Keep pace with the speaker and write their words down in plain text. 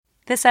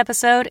This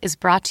episode is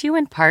brought to you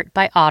in part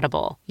by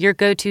Audible, your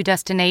go-to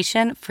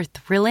destination for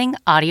thrilling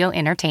audio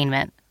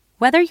entertainment.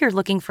 Whether you're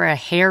looking for a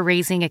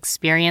hair-raising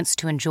experience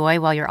to enjoy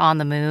while you're on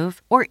the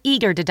move or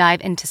eager to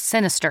dive into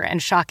sinister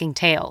and shocking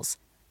tales,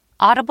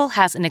 Audible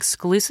has an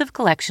exclusive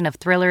collection of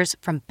thrillers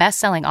from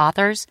best-selling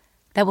authors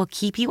that will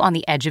keep you on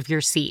the edge of your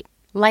seat,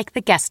 like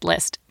The Guest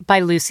List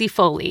by Lucy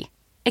Foley.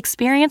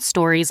 Experience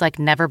stories like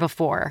never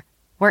before,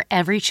 where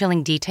every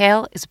chilling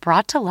detail is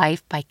brought to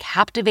life by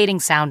captivating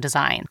sound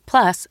design.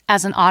 Plus,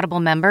 as an Audible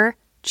member,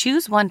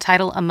 choose one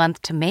title a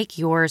month to make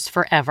yours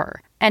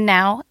forever. And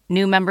now,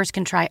 new members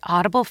can try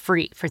Audible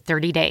free for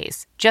 30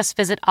 days. Just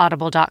visit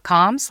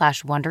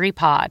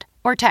audible.com/WonderyPod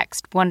or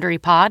text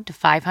WonderyPod to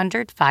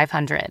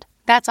 500-500.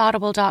 That's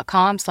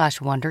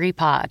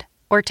audible.com/WonderyPod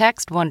or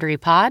text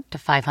WonderyPod to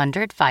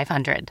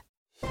 500-500.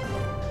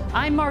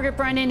 I'm Margaret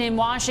Brennan in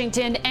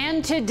Washington,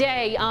 and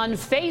today on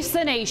Face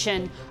the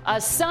Nation, a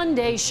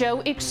Sunday show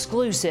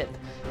exclusive.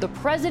 The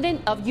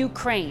president of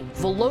Ukraine,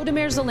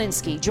 Volodymyr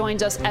Zelensky,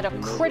 joins us at a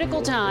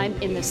critical time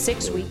in the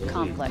 6-week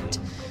conflict.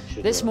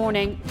 This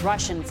morning,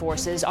 Russian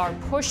forces are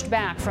pushed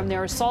back from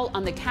their assault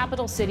on the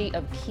capital city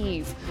of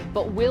Kyiv.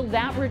 But will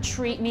that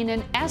retreat mean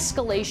an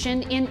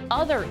escalation in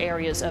other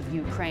areas of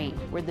Ukraine,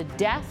 where the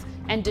death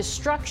and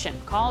destruction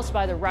caused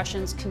by the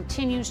Russians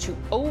continues to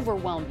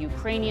overwhelm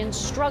Ukrainians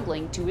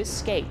struggling to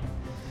escape?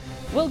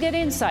 We'll get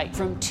insight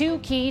from two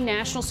key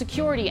national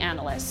security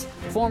analysts,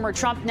 former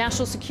Trump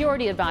national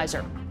security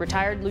advisor,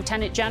 retired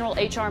Lieutenant General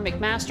H.R.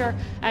 McMaster,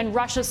 and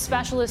Russia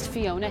specialist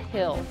Fiona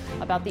Hill,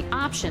 about the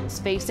options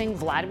facing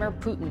Vladimir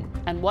Putin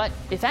and what,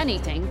 if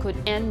anything, could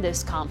end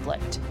this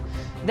conflict.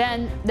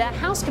 Then, the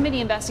House committee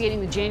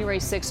investigating the January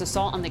 6th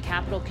assault on the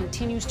Capitol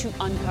continues to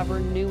uncover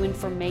new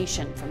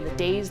information from the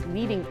days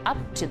leading up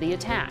to the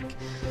attack.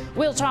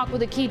 We'll talk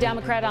with a key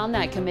Democrat on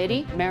that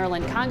committee,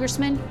 Maryland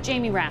Congressman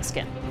Jamie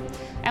Raskin.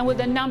 And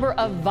with a number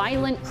of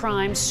violent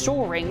crimes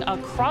soaring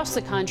across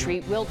the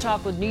country, we'll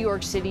talk with New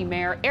York City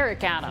Mayor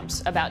Eric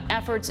Adams about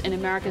efforts in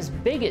America's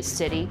biggest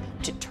city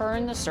to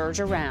turn the surge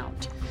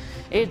around.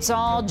 It's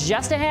all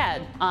just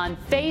ahead on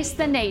Face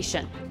the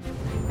Nation.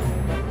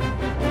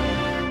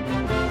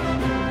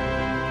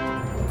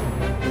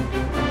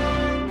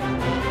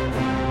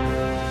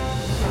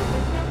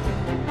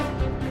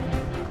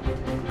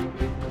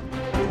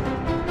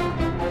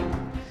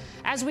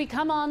 As we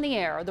come on the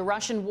air, the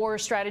Russian war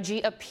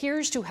strategy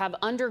appears to have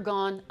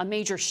undergone a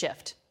major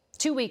shift.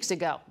 2 weeks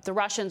ago, the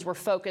Russians were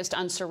focused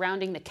on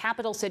surrounding the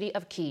capital city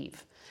of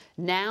Kyiv.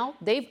 Now,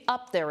 they've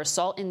upped their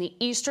assault in the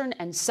eastern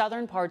and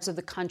southern parts of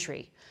the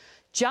country.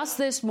 Just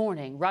this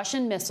morning,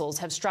 Russian missiles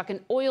have struck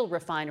an oil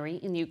refinery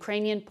in the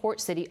Ukrainian port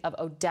city of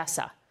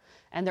Odessa.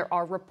 And there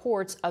are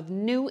reports of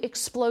new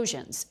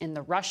explosions in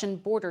the Russian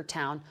border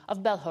town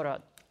of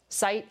Belgorod,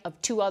 site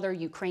of 2 other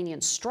Ukrainian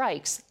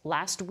strikes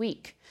last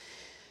week.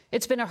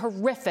 It's been a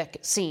horrific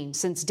scene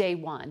since day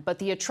one, but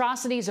the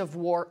atrocities of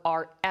war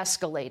are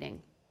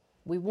escalating.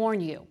 We warn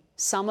you,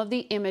 some of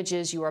the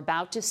images you are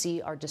about to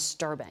see are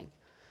disturbing.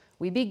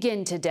 We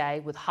begin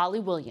today with Holly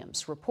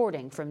Williams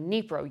reporting from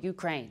Dnipro,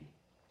 Ukraine.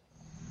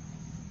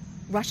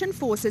 Russian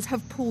forces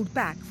have pulled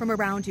back from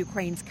around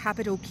Ukraine's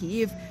capital,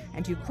 Kyiv,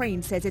 and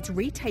Ukraine says it's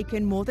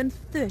retaken more than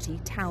 30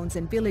 towns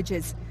and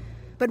villages.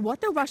 But what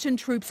the Russian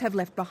troops have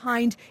left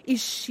behind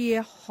is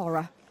sheer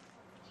horror.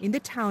 In the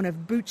town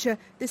of Bucha,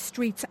 the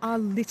streets are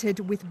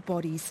littered with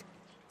bodies.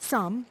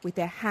 Some, with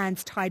their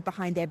hands tied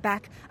behind their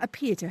back,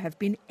 appear to have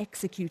been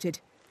executed.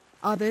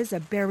 Others are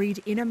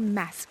buried in a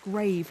mass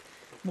grave.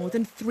 More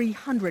than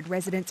 300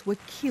 residents were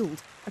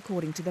killed,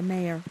 according to the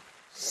mayor.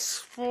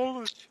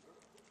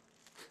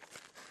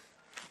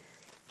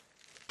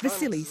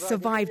 Vasily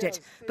survived it,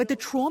 but the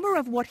trauma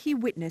of what he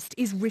witnessed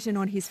is written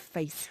on his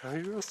face.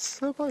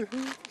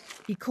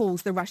 He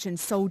calls the Russian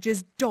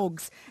soldiers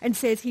dogs and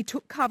says he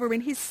took cover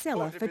in his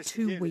cellar for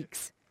 2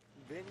 weeks.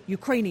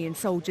 Ukrainian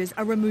soldiers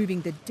are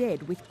removing the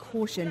dead with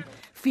caution,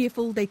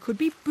 fearful they could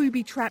be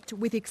booby-trapped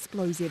with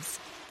explosives.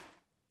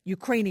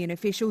 Ukrainian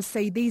officials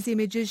say these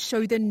images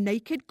show the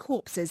naked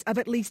corpses of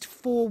at least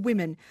 4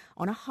 women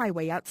on a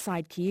highway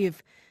outside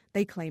Kyiv.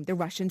 They claim the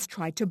Russians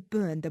tried to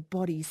burn the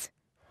bodies.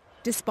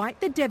 Despite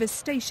the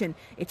devastation,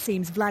 it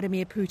seems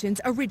Vladimir Putin's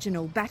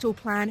original battle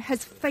plan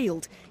has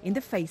failed in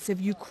the face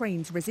of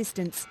Ukraine's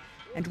resistance,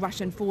 and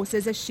Russian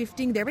forces are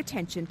shifting their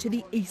attention to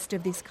the east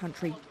of this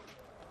country.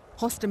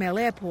 Hostomel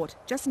Airport,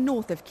 just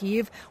north of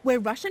Kyiv, where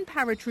Russian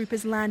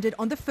paratroopers landed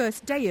on the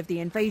first day of the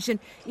invasion,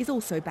 is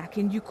also back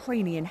in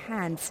Ukrainian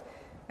hands.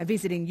 A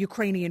visiting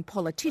Ukrainian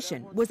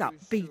politician was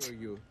upbeat.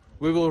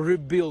 We will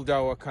rebuild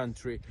our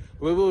country.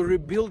 We will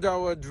rebuild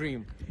our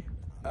dream.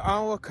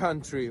 Our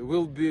country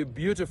will be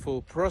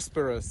beautiful,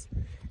 prosperous,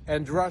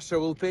 and Russia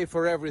will pay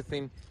for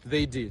everything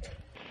they did.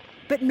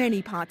 But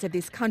many parts of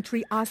this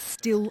country are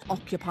still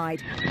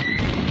occupied.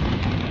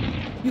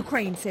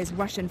 Ukraine says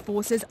Russian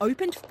forces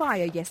opened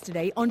fire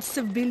yesterday on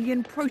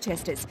civilian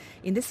protesters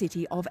in the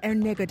city of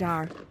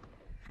Energodar.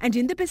 And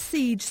in the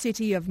besieged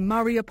city of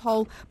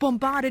Mariupol,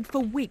 bombarded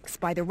for weeks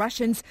by the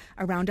Russians,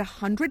 around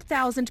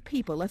 100,000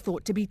 people are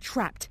thought to be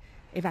trapped.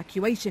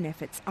 Evacuation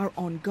efforts are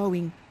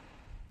ongoing.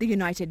 The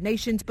United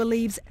Nations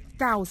believes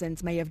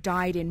thousands may have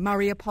died in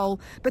Mariupol,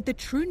 but the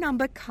true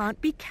number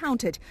can't be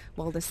counted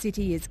while the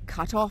city is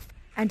cut off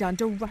and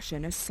under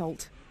Russian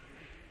assault.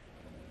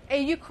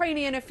 A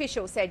Ukrainian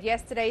official said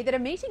yesterday that a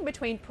meeting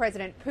between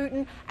President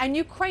Putin and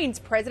Ukraine's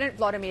President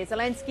Volodymyr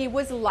Zelensky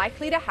was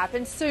likely to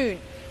happen soon.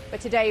 But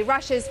today,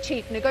 Russia's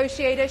chief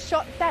negotiator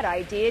shot that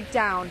idea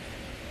down.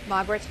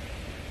 Margaret.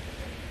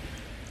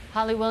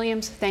 Holly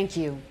Williams, thank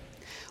you.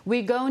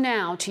 We go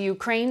now to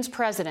Ukraine's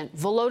President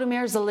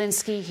Volodymyr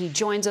Zelensky. He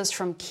joins us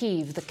from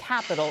Kyiv, the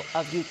capital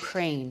of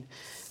Ukraine.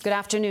 Good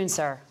afternoon,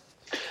 sir.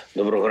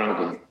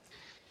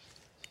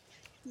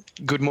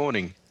 Good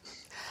morning.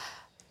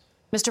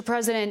 Mr.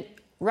 President,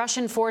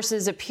 Russian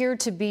forces appear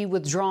to be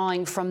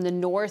withdrawing from the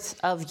north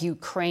of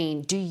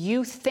Ukraine. Do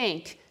you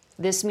think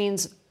this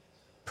means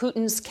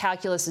Putin's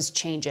calculus is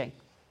changing?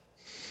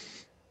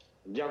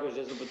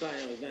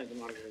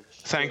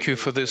 Thank you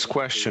for this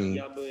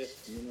question.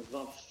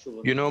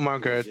 You know,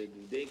 Margaret,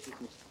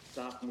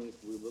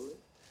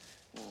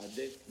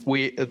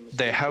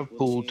 they have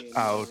pulled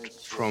out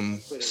from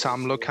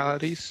some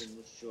localities.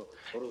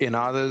 In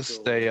others,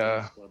 they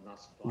are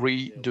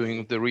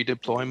doing the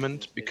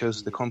redeployment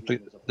because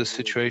the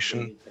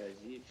situation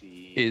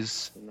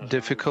is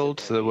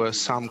difficult. There were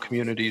some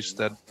communities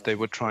that they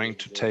were trying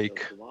to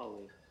take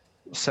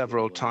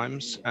several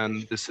times,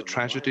 and this is a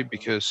tragedy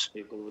because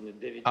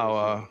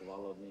our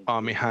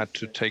army had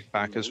to take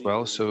back as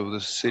well. So the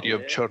city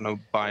of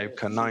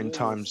Chornobaivka, 9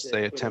 times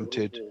they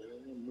attempted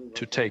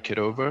to take it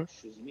over.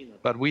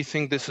 But we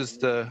think this is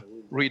the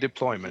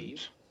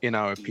redeployment, in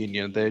our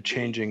opinion. They're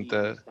changing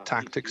the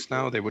tactics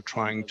now. They were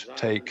trying to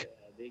take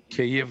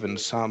Kyiv and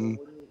some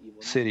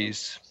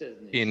cities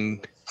in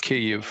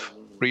Kyiv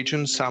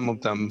region. Some of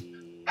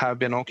them have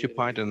been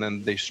occupied and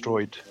then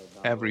destroyed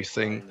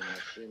everything.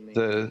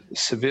 The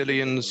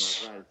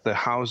civilians, the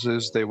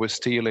houses, they were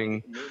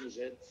stealing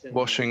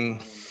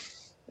washing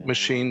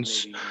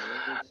machines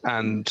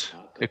and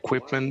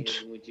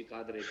equipment.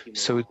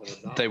 So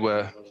they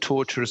were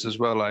torturers as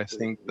well. I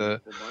think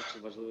the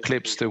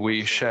clips that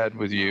we shared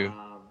with you,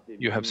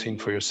 you have seen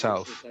for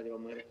yourself.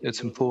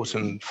 It's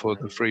important for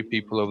the free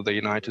people of the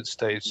United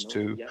States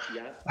to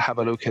have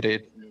a look at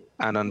it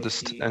and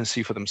understand and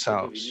see for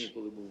themselves.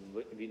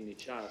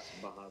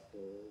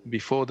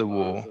 Before the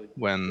war,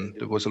 when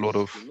there was a lot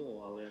of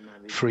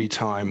free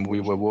time, we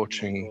were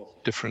watching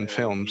different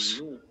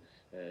films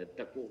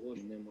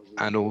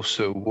and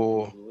also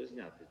war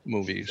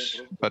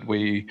movies, but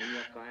we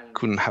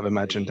couldn't have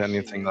imagined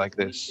anything like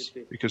this,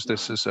 because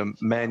this is a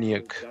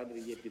maniac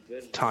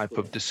type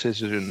of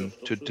decision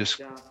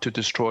to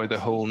destroy the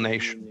whole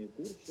nation.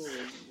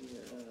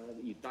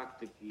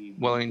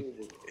 Well,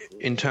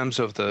 in terms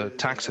of the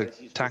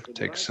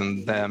tactics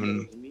and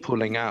them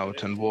pulling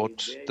out and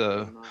what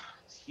the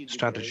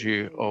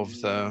strategy of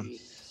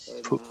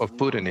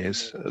Putin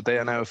is, they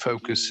are now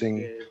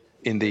focusing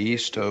in the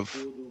east of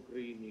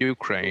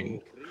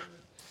Ukraine.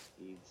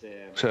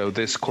 So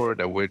this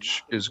corridor,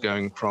 which is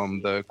going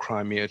from the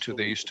Crimea to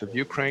the east of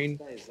Ukraine,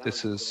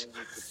 this is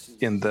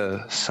in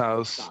the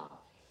south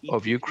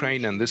of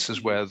Ukraine, and this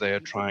is where they are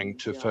trying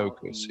to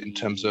focus in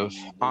terms of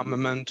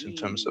armament, in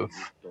terms of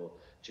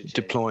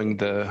deploying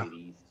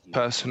the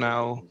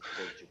personnel,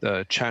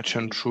 the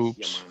Chechen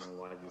troops,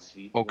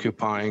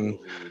 occupying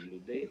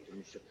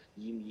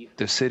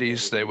the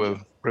cities. They were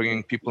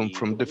bringing people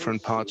from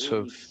different parts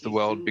of the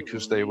world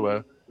because they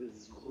were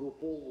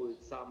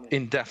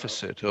in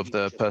deficit of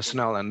the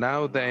personnel, and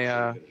now they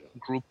are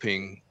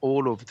grouping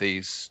all of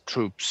these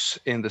troops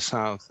in the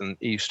south and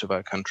east of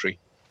our country.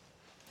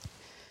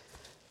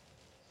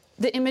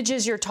 The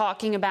images you're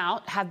talking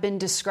about have been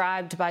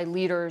described by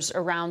leaders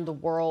around the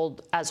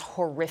world as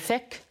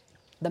horrific.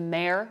 The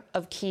mayor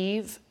of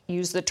Kyiv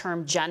used the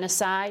term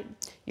genocide.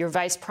 Your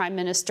vice prime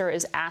minister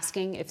is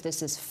asking if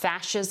this is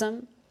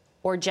fascism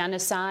or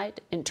genocide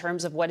in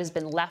terms of what has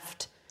been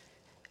left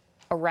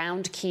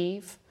around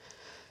Kyiv.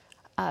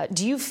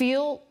 Do you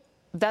feel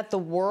that the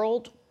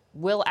world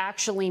will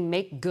actually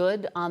make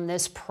good on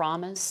this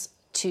promise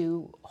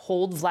to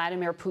hold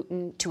Vladimir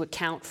Putin to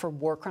account for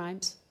war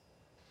crimes?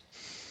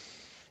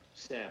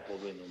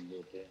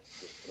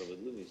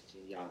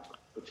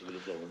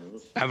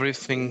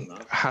 Everything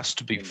has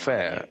to be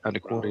fair and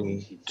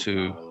according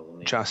to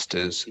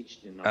justice,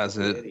 as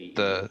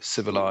the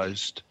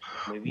civilized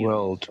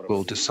world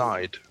will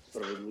decide.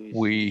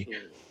 We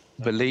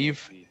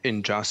believe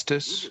in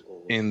justice,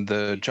 in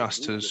the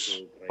justice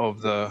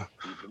of the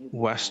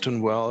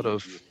Western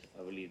world,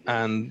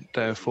 and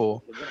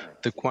therefore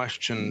the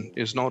question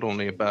is not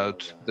only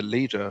about the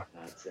leader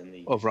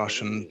of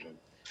Russian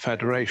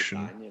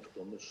Federation.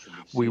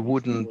 We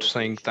wouldn't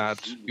think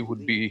that it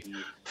would be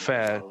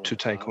fair to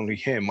take only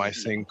him. I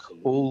think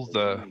all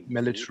the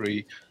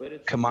military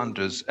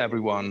commanders,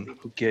 everyone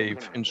who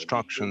gave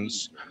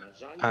instructions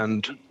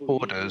and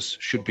orders,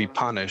 should be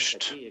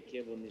punished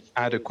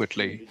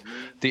adequately.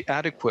 The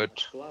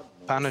adequate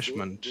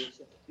punishment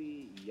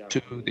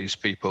to these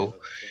people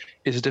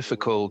is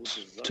difficult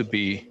to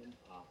be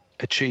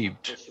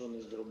achieved.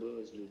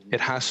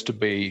 It has to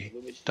be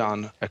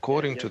done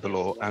according to the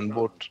law, and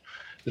what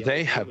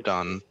they have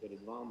done,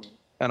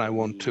 and I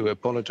want to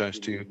apologize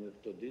to you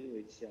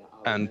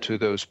and to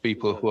those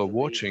people who are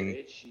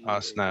watching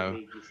us now,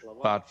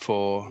 but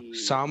for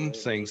some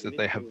things that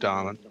they have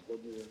done,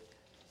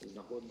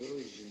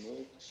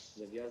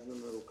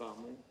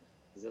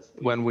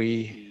 when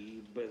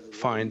we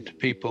find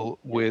people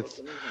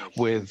with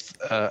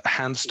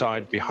hands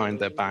tied behind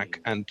their back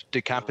and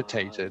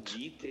decapitated,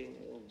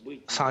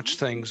 such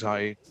things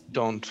I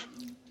don't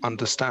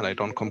understand, I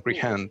don't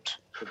comprehend.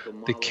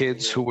 The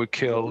kids who were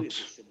killed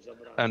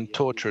and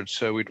tortured,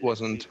 so it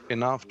wasn't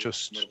enough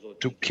just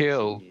to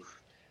kill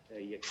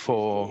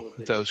for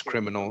those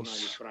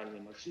criminals.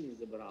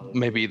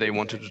 Maybe they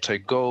wanted to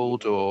take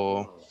gold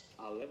or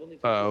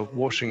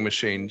washing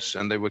machines,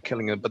 and they were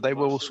killing them, but they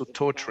were also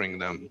torturing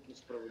them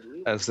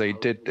as they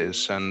did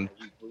this. And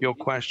your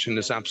question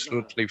is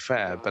absolutely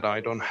fair, but I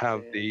don't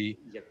have the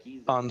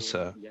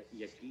answer.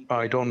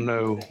 I don't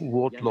know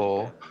what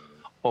law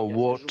or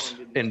what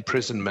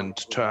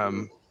imprisonment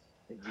term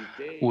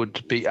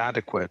would be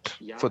adequate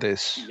for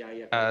this.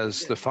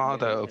 As the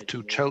father of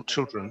two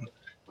children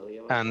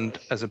and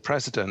as a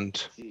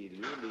president,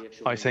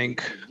 I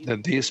think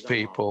that these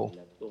people,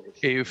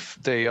 if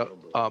they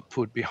are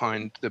put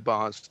behind the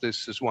bars,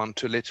 this is one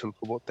too little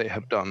for what they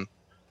have done.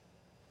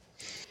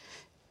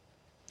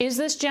 Is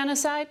this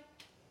genocide?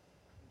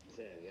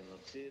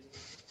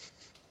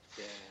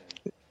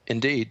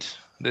 Indeed,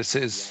 this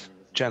is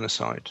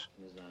genocide.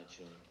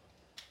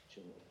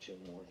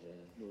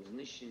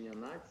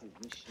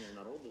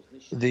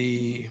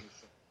 The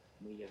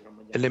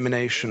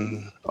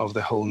elimination of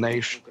the whole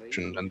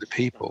nation and the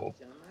people.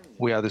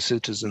 We are the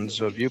citizens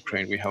of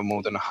Ukraine. We have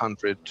more than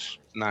 100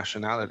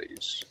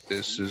 nationalities.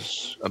 This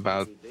is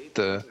about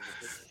the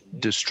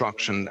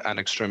destruction and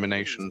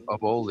extermination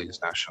of all these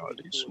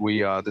nationalities.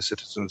 We are the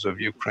citizens of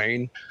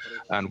Ukraine,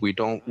 and we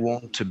don't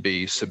want to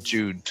be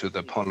subdued to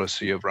the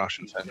policy of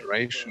Russian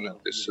Federation. And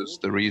this is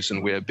the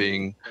reason we are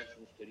being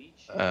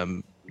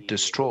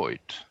destroyed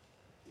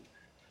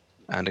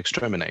and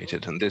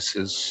exterminated. And this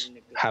is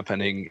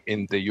happening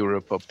in the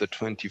Europe of the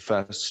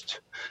 21st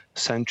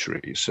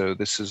century. So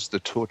this is the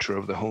torture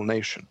of the whole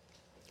nation.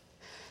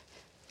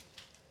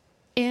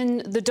 In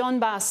the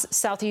Donbas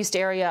southeast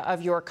area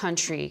of your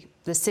country,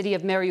 the city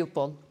of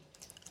Mariupol,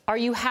 are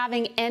you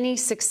having any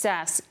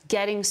success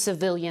getting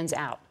civilians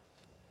out?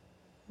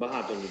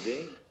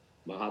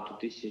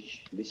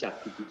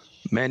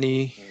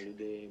 Many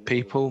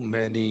people,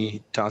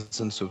 many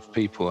dozens of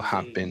people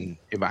have been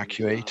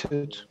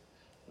evacuated.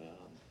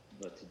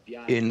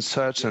 In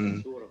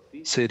certain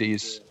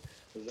cities,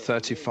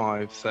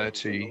 35,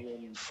 30,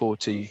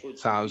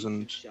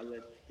 40,000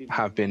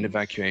 have been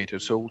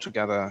evacuated, so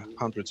altogether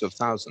hundreds of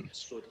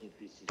thousands.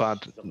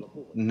 But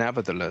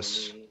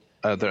nevertheless,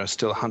 there are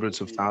still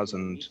hundreds of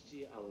thousands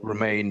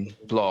remain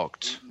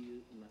blocked.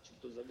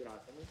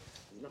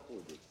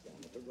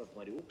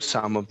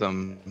 Some of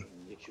them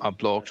are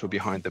blocked or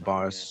behind the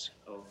bars.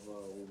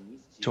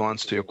 To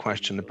answer your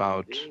question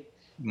about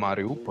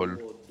Mariupol,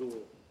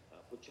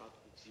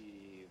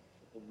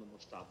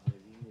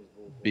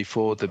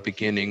 before the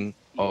beginning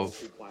of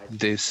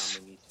this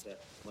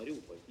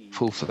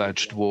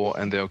full-fledged war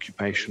and the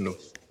occupation of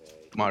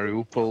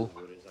Mariupol,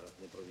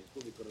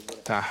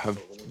 there have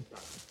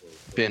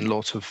been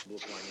lots of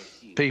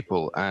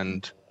people,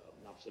 and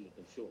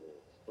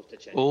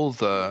all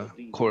the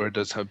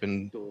corridors have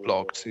been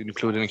blocked,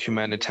 including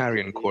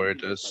humanitarian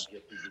corridors,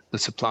 the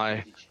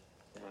supply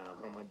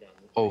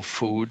of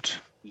food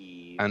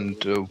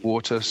and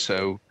water.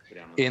 So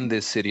in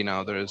this city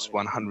now there is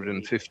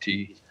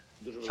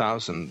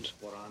 150,000,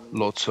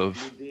 lots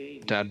of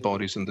dead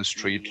bodies in the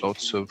street,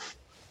 lots of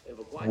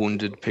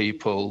wounded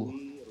people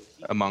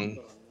among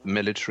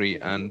military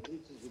and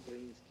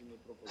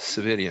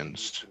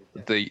civilians.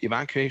 The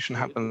evacuation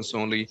happens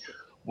only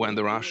when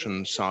the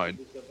Russian side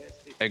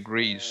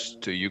agrees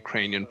to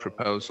Ukrainian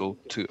proposal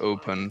to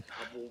open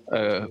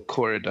a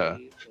corridor.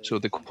 So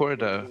the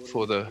corridor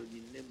for the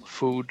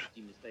food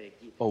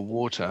or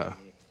water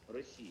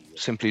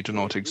simply do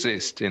not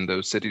exist in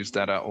those cities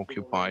that are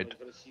occupied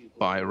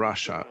by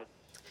Russia.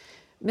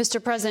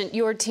 Mr. President,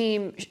 your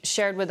team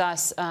shared with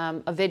us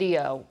a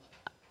video,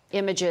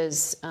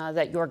 images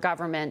that your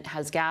government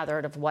has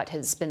gathered of what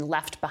has been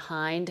left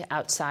behind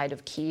outside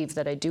of Kyiv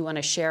that I do want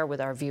to share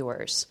with our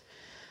viewers.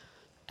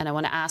 And I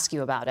want to ask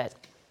you about it.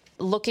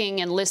 Looking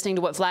and listening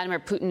to what Vladimir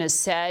Putin has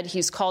said,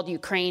 he's called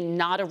Ukraine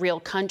not a real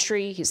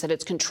country. He said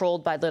it's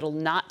controlled by little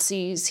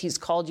Nazis. He's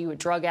called you a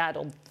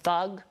drug-addled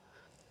thug.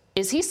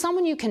 Is he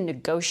someone you can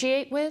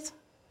negotiate with?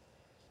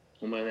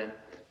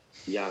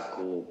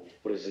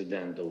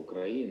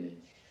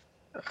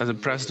 As a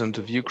president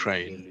of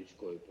Ukraine,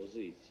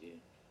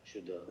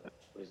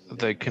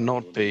 there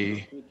cannot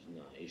be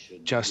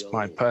just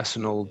my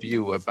personal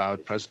view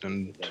about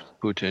President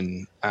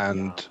Putin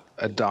and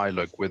a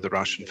dialogue with the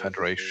Russian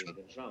Federation.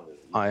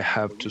 I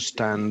have to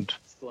stand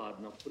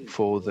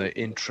for the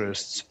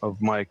interests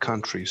of my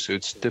country, so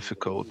it's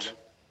difficult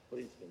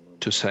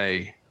to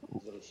say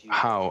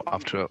how,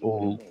 after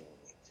all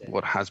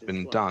what has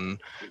been done,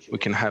 we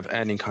can have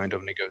any kind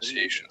of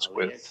negotiations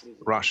with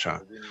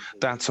Russia.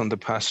 That's on the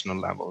personal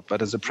level.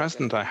 But as a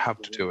president, I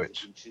have to do it.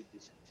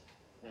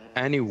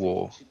 Any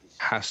war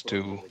has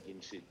to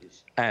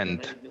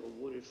end,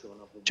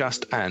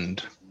 just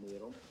end.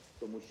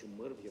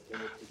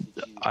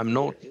 I'm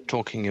not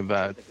talking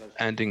about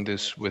ending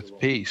this with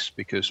peace,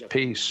 because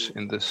peace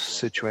in this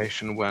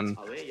situation when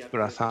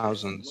there are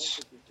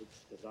thousands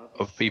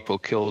of people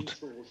killed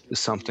is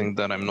something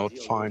that I'm not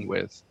fine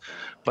with.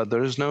 But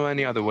there is no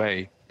any other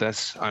way.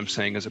 That's I'm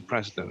saying as a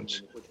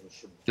president.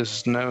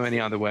 There's no any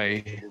other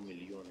way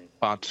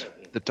but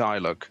the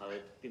dialogue.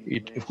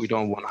 If we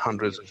don't want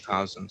hundreds of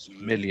thousands,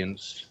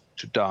 millions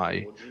to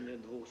die.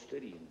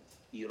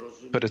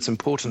 But it's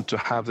important to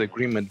have the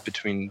agreement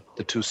between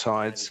the two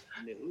sides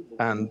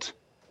and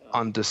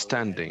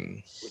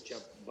understanding,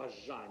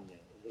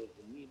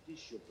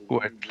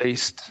 or at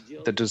least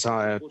the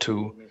desire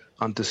to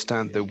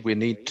understand that we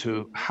need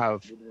to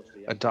have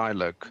a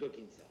dialogue,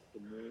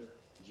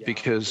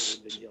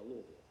 because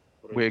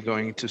we're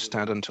going to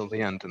stand until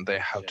the end, and they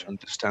have to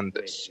understand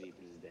this.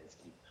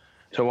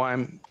 So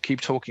I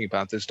keep talking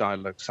about this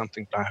dialogue,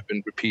 something that I have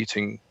been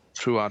repeating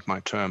throughout my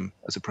term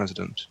as a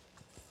president.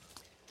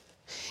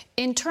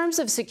 In terms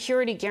of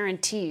security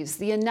guarantees,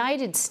 the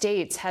United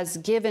States has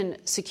given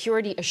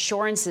security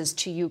assurances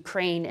to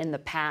Ukraine in the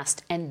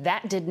past, and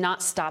that did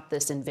not stop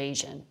this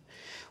invasion.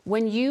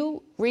 When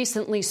you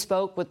recently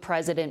spoke with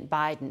President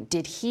Biden,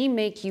 did he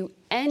make you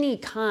any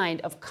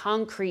kind of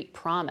concrete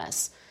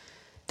promise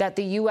that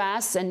the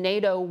U.S. and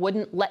NATO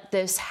wouldn't let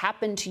this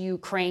happen to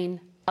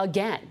Ukraine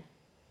again?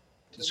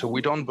 So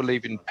we don't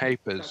believe in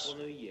papers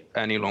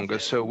any longer.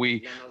 So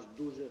we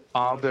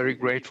are very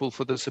grateful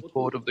for the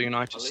support of the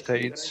United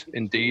States,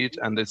 indeed,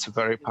 and it's a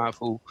very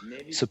powerful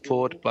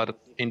support. But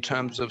in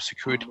terms of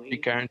security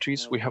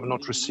guarantees, we have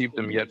not received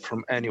them yet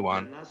from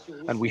anyone,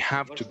 and we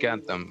have to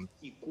get them.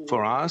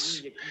 For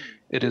us,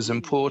 it is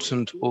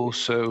important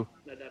also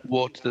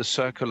what the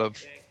circle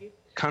of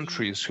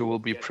countries who will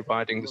be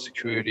providing the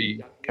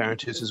security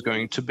guarantees is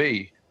going to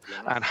be,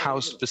 and how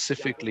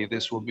specifically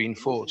this will be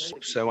enforced.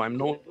 So I'm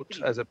not,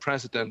 as a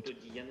president,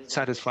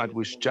 satisfied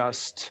with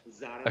just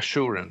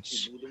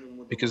assurance,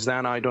 because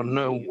then I don't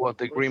know what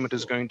the agreement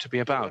is going to be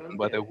about and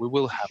whether we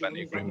will have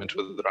any agreement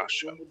with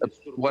Russia.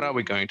 What are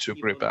we going to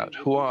agree about?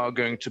 Who are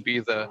going to be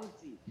the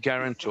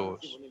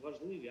guarantors?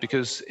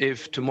 Because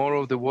if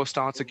tomorrow the war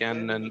starts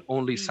again and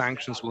only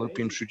sanctions will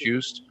be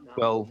introduced,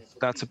 well,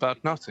 that's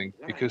about nothing,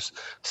 because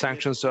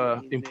sanctions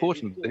are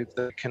important. If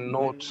they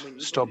cannot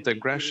stop the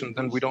aggression,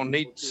 then we don't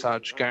need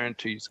such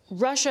guarantees.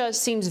 Russia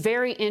seems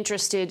very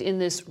interested in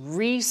this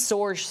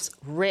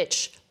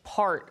resource-rich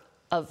part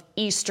of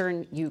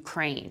eastern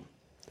Ukraine.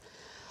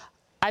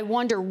 I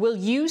wonder, will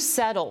you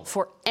settle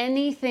for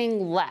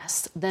anything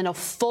less than a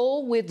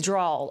full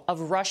withdrawal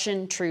of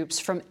Russian troops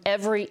from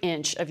every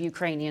inch of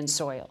Ukrainian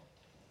soil?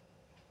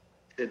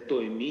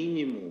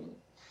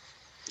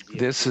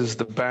 This is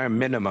the bare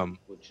minimum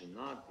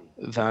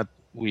that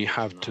we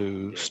have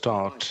to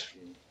start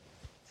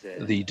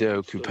the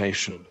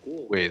deoccupation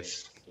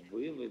with.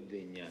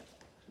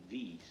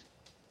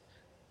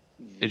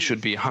 It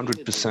should be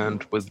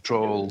 100%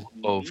 withdrawal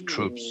of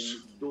troops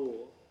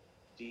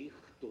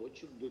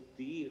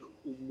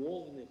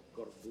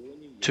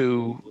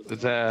to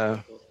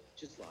their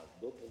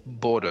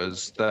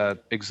borders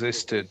that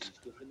existed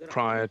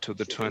prior to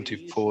the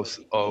 24th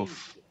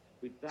of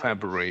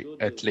February,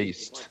 at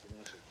least.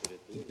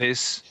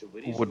 This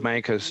would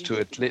make us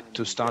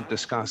to start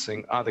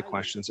discussing other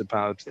questions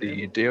about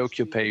the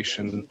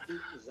deoccupation,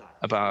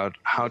 about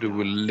how do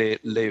we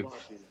live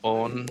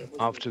on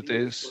after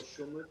this,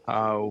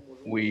 how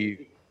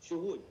we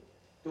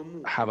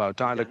have our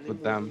dialogue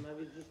with them.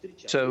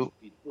 So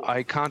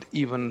I can't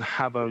even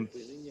have a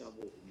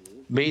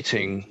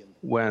meeting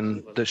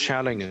when the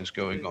shelling is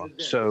going on.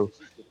 So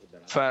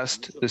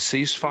first the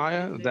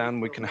ceasefire, then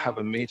we can have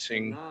a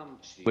meeting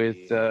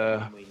with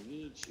the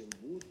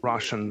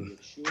Russian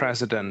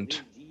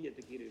president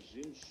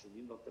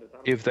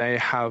if they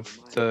have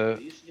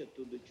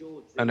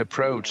an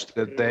approach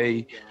that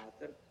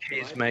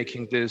he's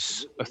making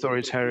these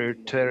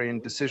authoritarian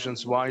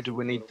decisions. Why do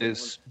we need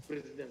this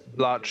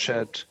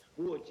bloodshed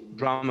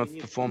drama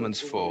performance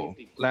for?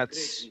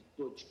 Let's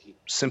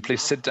simply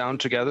sit down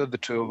together, the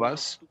two of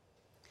us.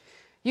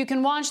 You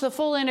can watch the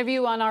full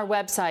interview on our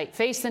website,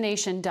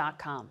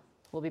 facethenation.com.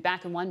 We'll be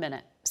back in 1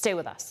 minute. Stay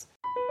with us.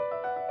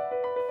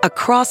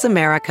 Across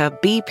America,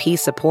 BP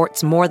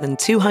supports more than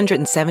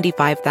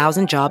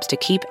 275,000 jobs to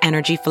keep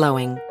energy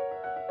flowing.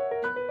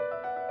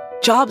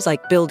 Jobs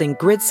like building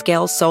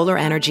grid-scale solar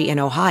energy in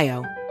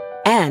Ohio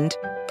and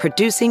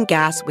producing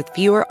gas with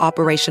fewer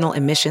operational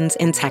emissions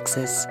in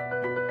Texas.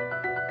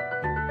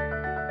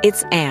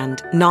 It's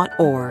and, not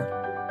or.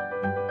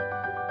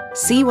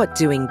 See what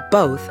doing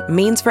both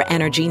means for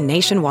energy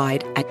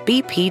nationwide at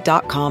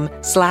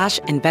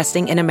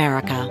bp.com/investing in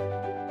America.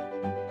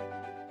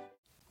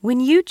 When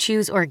you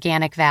choose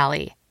Organic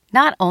Valley,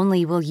 not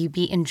only will you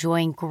be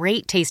enjoying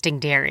great tasting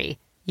dairy,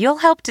 you'll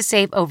help to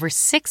save over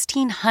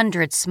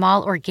 1,600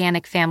 small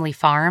organic family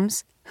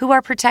farms who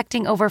are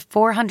protecting over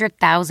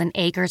 400,000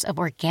 acres of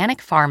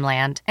organic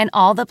farmland and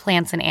all the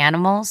plants and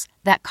animals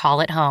that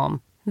call it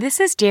home. This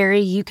is dairy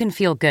you can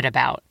feel good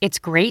about. It's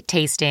great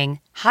tasting,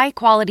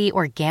 high-quality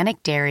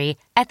organic dairy,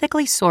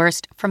 ethically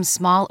sourced from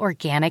small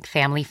organic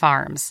family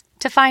farms.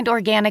 To find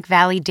Organic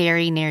Valley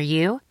Dairy near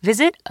you,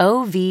 visit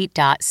ov.coop.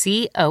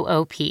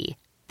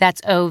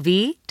 That's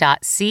ov.coop.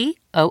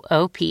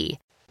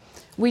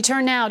 We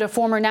turn now to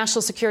former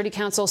National Security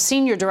Council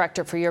Senior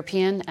Director for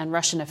European and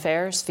Russian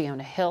Affairs,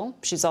 Fiona Hill.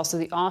 She's also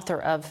the author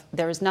of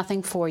There Is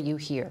Nothing for You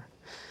Here.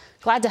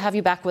 Glad to have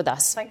you back with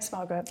us. Thanks,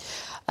 Margaret.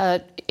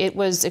 It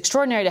was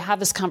extraordinary to have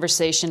this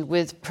conversation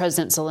with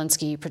President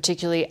Zelensky,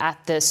 particularly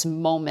at this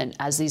moment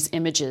as these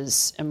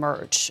images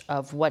emerge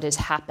of what has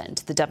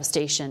happened, the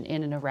devastation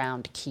in and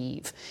around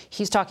Kyiv.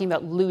 He's talking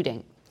about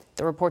looting,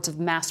 the reports of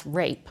mass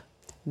rape,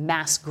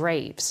 mass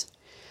graves.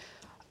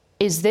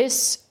 Is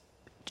this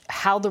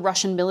how the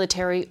Russian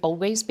military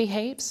always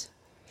behaves?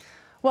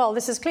 Well,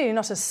 this is clearly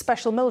not a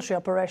special military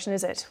operation,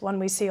 is it, when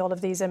we see all of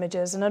these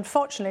images? And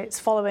unfortunately, it's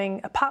following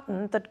a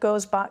pattern that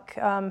goes back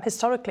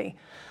historically.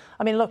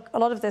 I mean, look, a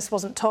lot of this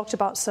wasn't talked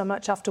about so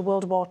much after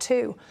World War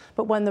II,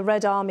 but when the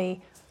Red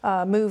Army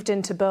moved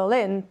into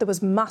Berlin, there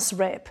was mass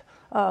rape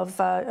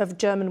of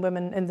German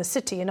women in the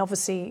city. And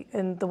obviously,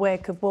 in the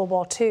wake of World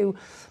War II,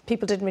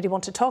 people didn't really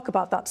want to talk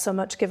about that so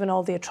much, given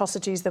all the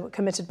atrocities that were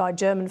committed by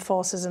German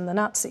forces and the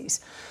Nazis.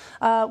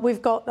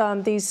 We've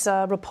got these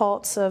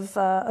reports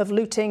of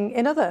looting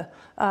in other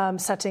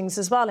settings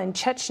as well, in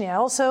Chechnya,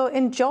 also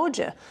in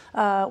Georgia.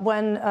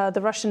 When the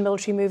Russian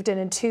military moved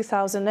in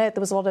 2008, there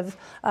was a lot of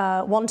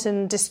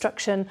wanton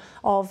destruction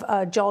of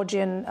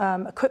Georgian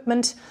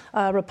equipment,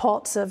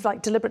 reports of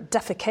deliberate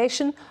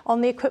defecation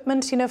on the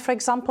equipment, for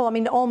example. I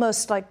mean,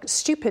 almost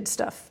stupid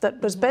stuff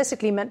that was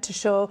basically meant to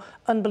show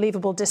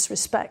unbelievable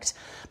disrespect.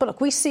 But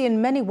look, we see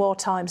in many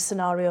wartime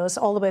scenarios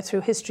all the way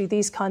through history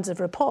these kinds of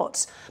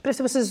reports. But if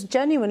there was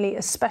genuinely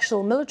a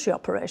special military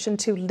operation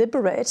to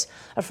liberate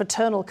a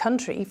fraternal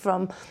country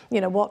from,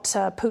 what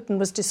Putin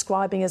was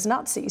describing as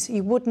Nazis,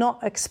 you would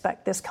not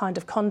expect this kind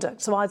of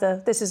conduct. So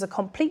either this is a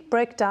complete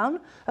breakdown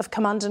of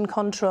command and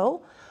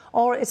control,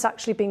 or it's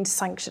actually being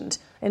sanctioned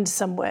in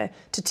some way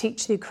to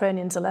teach the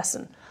Ukrainians a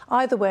lesson.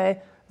 Either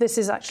way, this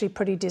is actually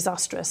pretty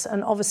disastrous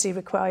and obviously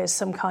requires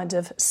some kind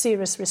of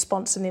serious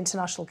response in the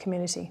international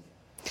community.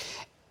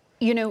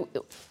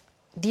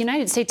 The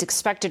United States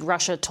expected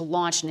Russia to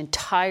launch an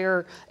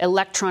entire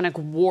electronic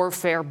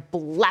warfare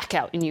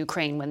blackout in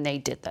Ukraine when they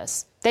did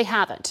this. They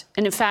haven't.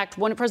 And in fact,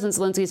 one of President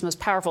Zelensky's most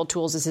powerful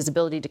tools is his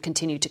ability to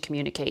continue to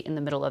communicate in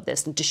the middle of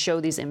this and to show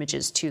these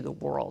images to the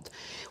world.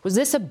 Was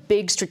this a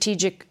big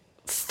strategic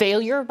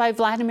failure by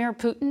Vladimir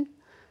Putin? I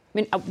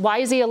mean, why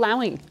is he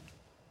allowing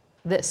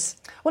this?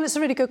 Well, it's a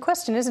really good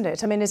question, isn't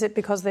it? I mean, is it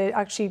because they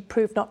actually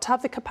proved not to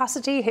have the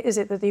capacity? Is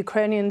it that the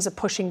Ukrainians are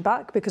pushing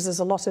back because there's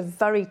a lot of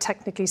very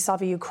technically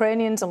savvy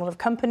Ukrainians, a lot of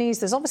companies?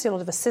 There's obviously a lot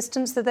of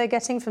assistance that they're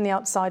getting from the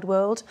outside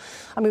world.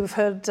 I mean, we've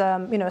heard,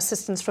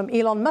 assistance from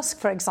Elon Musk,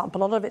 for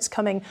example. A lot of it's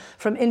coming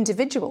from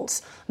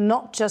individuals,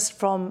 not just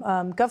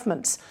from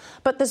governments.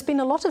 But there's been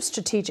a lot of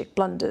strategic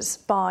blunders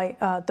by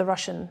the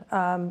Russian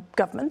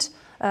government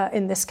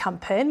in this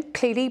campaign.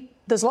 Clearly,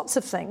 there's lots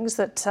of things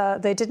that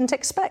they didn't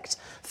expect.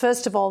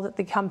 First of all, that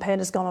the campaign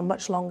has gone on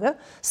much longer.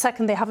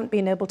 Second, they haven't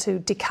been able to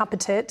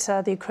decapitate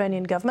the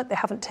Ukrainian government. They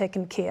haven't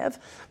taken Kiev.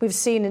 We've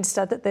seen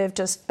instead that they've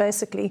just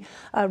basically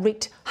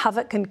wreaked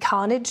havoc and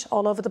carnage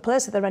all over the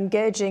place. That they're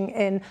engaging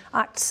in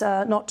acts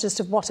not just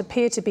of what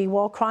appear to be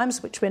war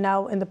crimes, which we're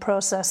now in the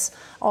process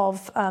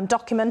of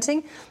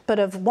documenting, but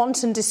of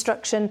wanton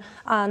destruction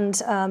and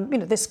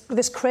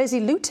this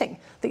crazy looting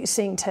that you're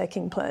seeing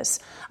taking place.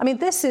 I mean,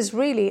 this is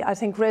really, I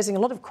think, raising a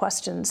lot of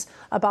questions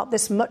about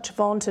this much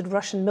vaunted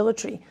Russian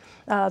military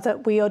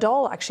that we had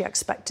all actually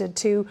expected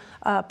to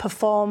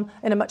perform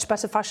in a much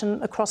better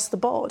fashion across the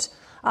board.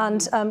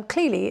 And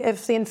clearly,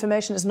 if the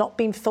information has not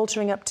been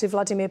filtering up to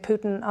Vladimir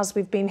Putin, as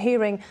we've been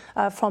hearing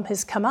from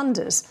his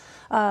commanders,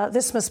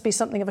 this must be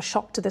something of a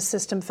shock to the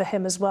system for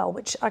him as well,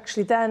 which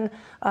actually then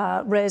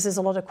raises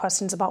a lot of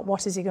questions about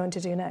what is he going to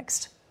do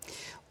next.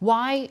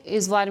 Why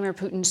is Vladimir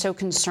Putin so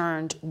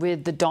concerned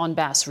with the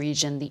Donbass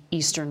region, the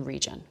eastern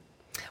region?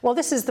 Well,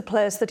 this is the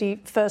place that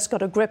he first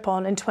got a grip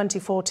on in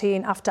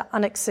 2014 after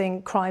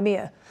annexing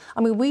Crimea.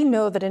 I mean, we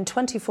know that in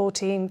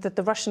 2014 that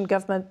the Russian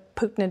government,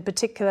 Putin in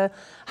particular,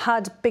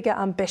 had bigger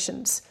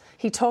ambitions.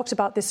 He talked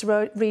about this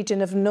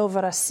region of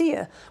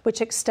Novorossiya,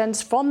 which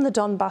extends from the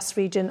Donbass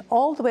region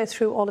all the way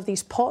through all of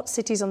these port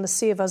cities on the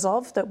Sea of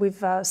Azov that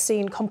we've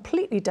seen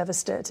completely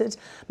devastated.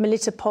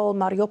 Melitopol,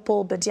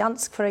 Mariupol,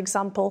 Berdyansk, for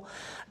example,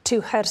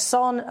 to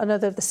Kherson,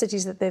 another of the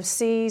cities that they've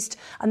seized,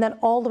 and then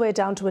all the way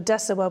down to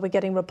Odessa, where we're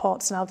getting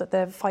reports now that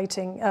they're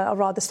fighting, or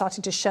rather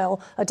starting to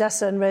shell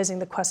Odessa and raising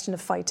the question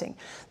of fighting.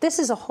 This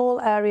is a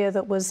whole area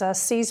that was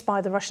seized by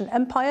the Russian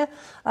Empire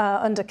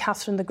under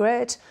Catherine the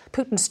Great.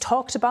 Putin's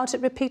talked about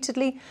it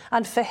repeatedly,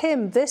 and for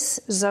him, this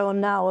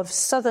zone now of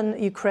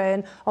southern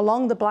Ukraine,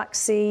 along the Black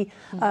Sea,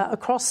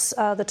 across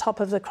the top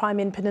of the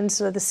Crimean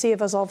Peninsula, the Sea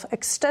of Azov,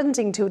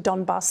 extending to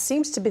Donbass,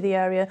 seems to be the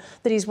area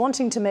that he's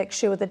wanting to make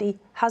sure that he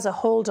has a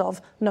hold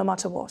of no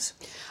matter what.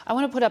 I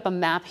want to put up a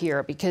map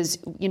here because,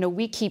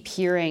 we keep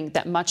hearing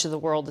that much of the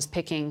world is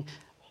picking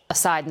a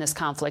side in this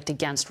conflict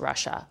against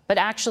Russia. But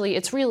actually,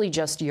 it's really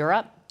just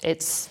Europe.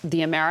 It's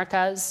the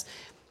Americas.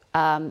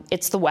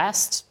 It's the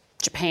West,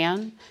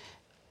 Japan.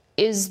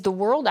 Is the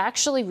world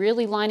actually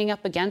really lining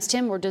up against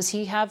him, or does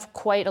he have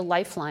quite a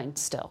lifeline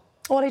still?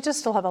 Well, he does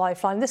still have a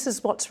lifeline. This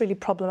is what's really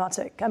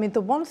problematic. I mean,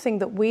 the one thing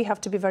that we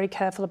have to be very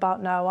careful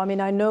about now,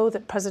 I know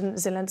that President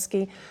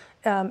Zelensky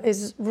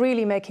is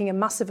really making a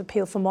massive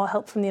appeal for more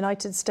help from the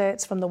United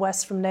States, from the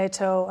West, from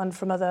NATO and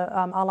from other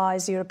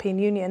allies, the European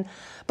Union.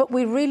 But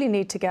we really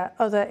need to get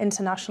other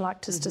international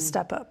actors to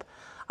step up.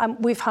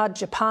 We've had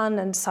Japan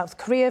and South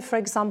Korea, for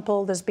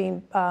example. There's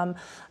been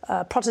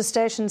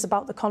protestations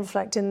about the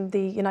conflict in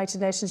the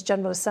United Nations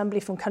General Assembly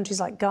from countries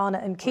like Ghana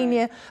and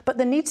Kenya. Right. But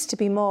there needs to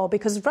be more,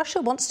 because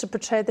Russia wants to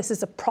portray this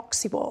as a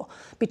proxy war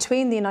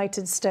between the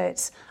United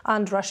States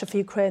and Russia for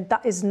Ukraine.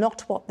 That is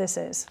not what this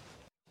is.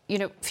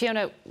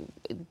 Fiona,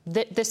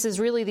 this is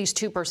really these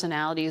two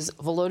personalities,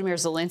 Volodymyr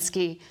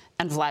Zelensky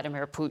and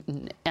Vladimir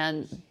Putin.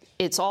 And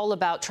it's all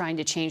about trying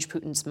to change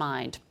Putin's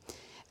mind.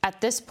 At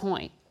this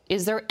point,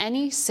 is there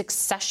any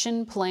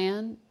succession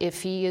plan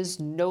if he is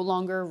no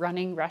longer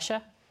running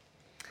Russia?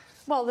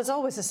 Well, there's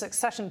always a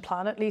succession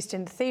plan, at least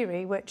in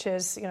theory, which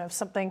is, if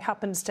something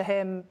happens to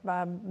him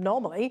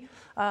normally,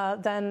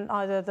 then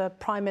either the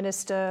Prime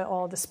Minister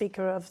or the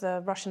Speaker of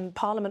the Russian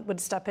Parliament would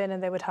step in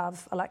and they would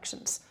have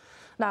elections.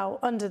 Now,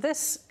 under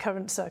this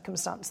current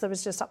circumstance, there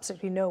is just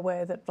absolutely no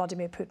way that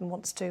Vladimir Putin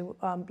wants to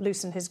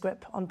loosen his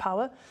grip on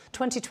power.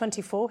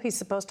 2024, he's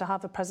supposed to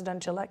have a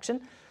presidential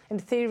election. In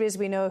theory, as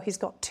we know, he's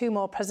got 2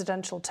 more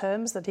presidential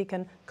terms that he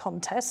can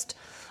contest,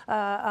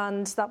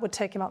 and that would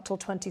take him out till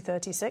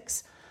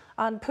 2036.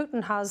 And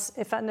Putin has,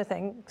 if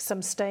anything,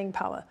 some staying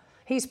power.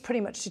 He's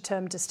pretty much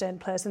determined to stay in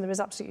place, and there is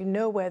absolutely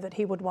no way that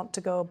he would want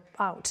to go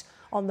out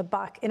on the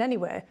back, in any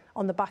way,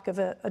 on the back of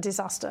a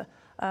disaster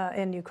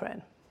in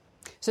Ukraine.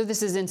 So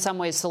this is in some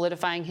ways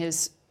solidifying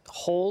his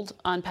hold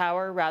on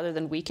power rather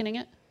than weakening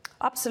it?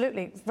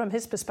 Absolutely, from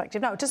his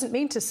perspective. Now, it doesn't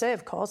mean to say,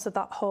 of course,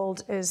 that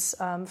hold is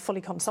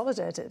fully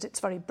consolidated. It's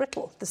very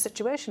brittle, the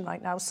situation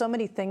right now. So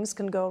many things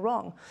can go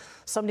wrong.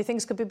 So many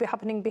things could be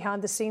happening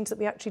behind the scenes that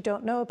we actually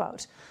don't know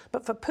about.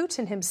 But for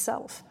Putin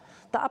himself,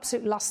 the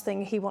absolute last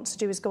thing he wants to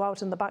do is go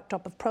out in the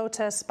backdrop of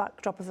protests,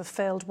 backdrop of a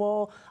failed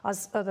war,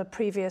 as other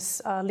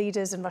previous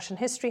leaders in Russian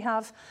history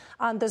have.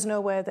 And there's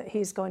no way that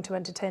he's going to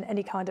entertain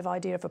any kind of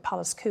idea of a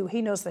palace coup.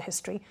 He knows the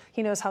history.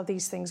 He knows how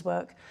these things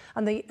work.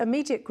 And the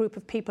immediate group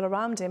of people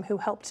around him who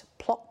helped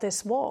plot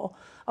this war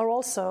are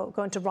also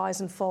going to rise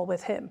and fall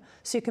with him.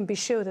 So you can be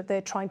sure that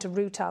they're trying to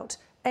root out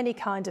any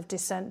kind of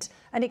dissent,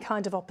 any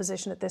kind of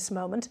opposition at this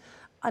moment.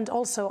 And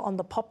also on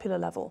the popular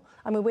level.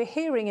 We're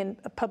hearing in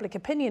public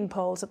opinion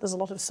polls that there's a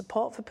lot of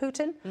support for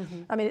Putin.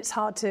 Mm-hmm. It's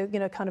hard to,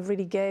 kind of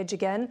really gauge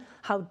again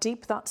how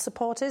deep that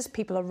support is.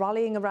 People are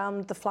rallying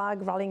around the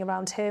flag, rallying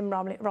around him,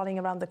 rallying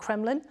around the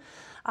Kremlin.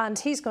 And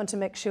he's going to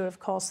make sure, of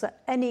course,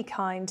 that any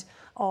kind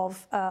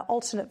of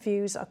alternate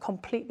views are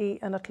completely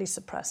and utterly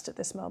suppressed at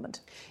this moment.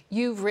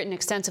 You've written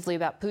extensively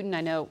about Putin.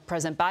 I know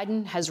President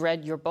Biden has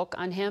read your book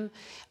on him.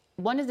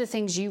 One of the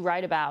things you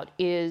write about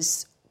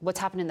is what's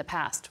happened in the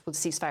past with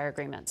ceasefire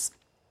agreements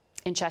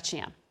in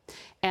Chechnya.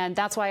 And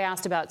that's why I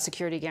asked about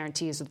security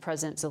guarantees with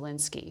President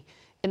Zelensky.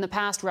 In the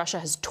past, Russia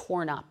has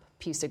torn up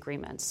peace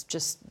agreements,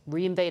 just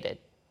reinvaded.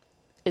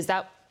 Is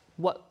that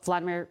what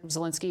Vladimir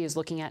Zelensky is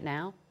looking at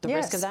now, the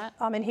risk of that?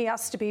 He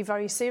has to be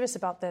very serious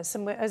about this.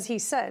 And as he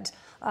said,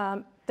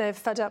 they're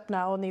fed up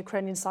now on the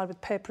Ukrainian side with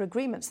paper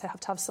agreements. They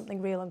have to have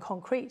something real and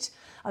concrete.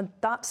 And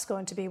that's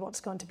going to be what's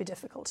going to be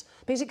difficult.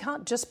 Because it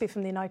can't just be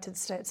from the United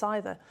States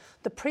either.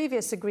 The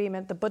previous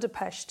agreement, the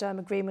Budapest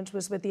agreement,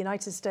 was with the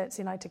United States,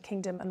 the United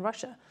Kingdom and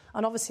Russia.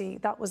 And obviously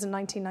that was in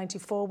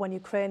 1994 when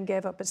Ukraine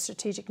gave up its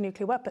strategic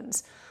nuclear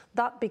weapons.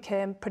 That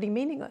became pretty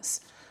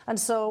meaningless. And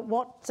so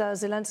what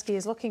Zelensky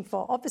is looking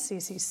for, obviously,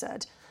 as he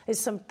said, is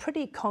some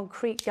pretty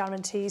concrete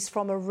guarantees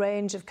from a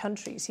range of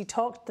countries. He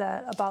talked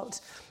there about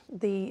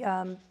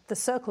the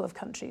circle of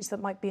countries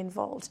that might be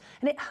involved.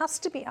 And it has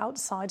to be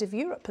outside of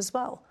Europe as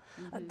well.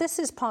 Mm-hmm. This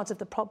is part of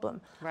the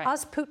problem. Right.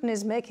 As Putin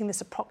is making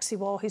this a proxy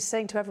war, he's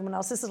saying to everyone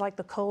else, this is like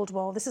the Cold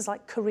War, this is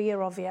like Korea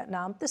or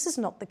Vietnam. This is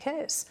not the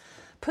case.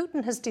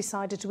 Putin has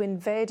decided to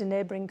invade a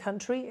neighbouring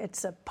country.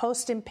 It's a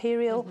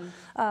post-imperial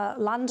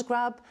land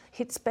grab.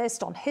 It's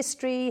based on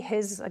history,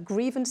 his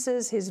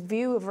grievances, his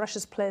view of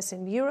Russia's place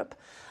in Europe.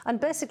 And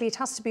basically it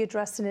has to be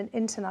addressed in an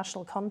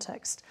international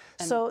context.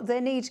 So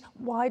they need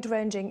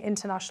wide-ranging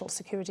international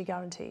security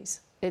guarantees.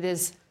 It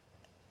is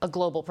a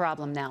global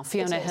problem now.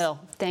 Fiona Hill,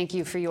 thank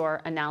you for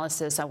your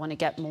analysis. I want to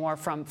get more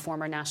from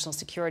former National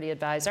Security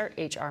Advisor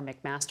H.R.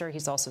 McMaster.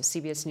 He's also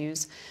CBS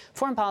News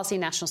foreign policy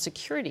national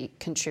security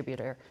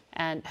contributor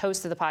and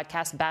host of the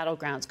podcast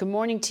Battlegrounds. Good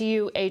morning to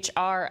you,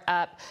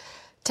 H.R.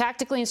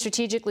 Tactically and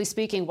strategically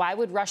speaking, why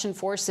would Russian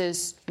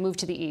forces move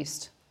to the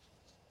east?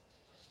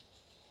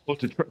 Well,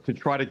 to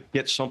try to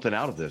get something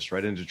out of this,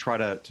 right, and to try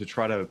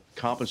to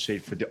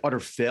compensate for the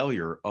utter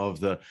failure of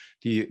the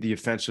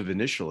offensive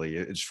initially.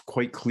 It's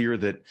quite clear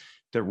that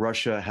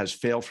Russia has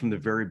failed from the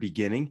very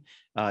beginning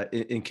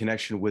in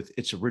connection with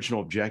its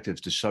original objectives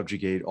to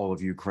subjugate all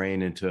of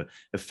Ukraine and to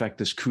effect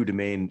this coup de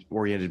main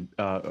oriented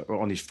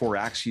on these four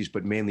axes,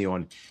 but mainly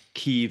on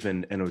Kyiv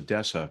and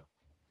Odessa.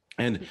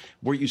 And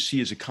what you see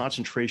is a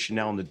concentration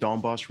now in the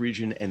Donbass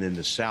region and in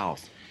the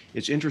south.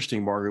 It's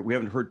interesting, Margaret, we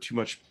haven't heard too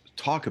much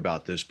talk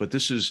about this, but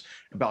this is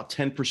about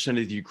 10%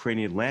 of the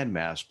Ukrainian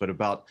landmass, but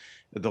about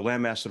the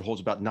landmass that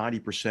holds about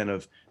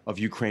 90% of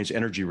Ukraine's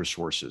energy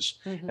resources.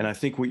 Mm-hmm. And I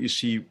think what you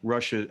see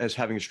Russia as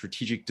having a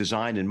strategic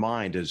design in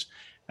mind as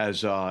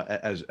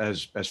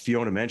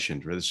Fiona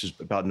mentioned, this is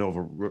about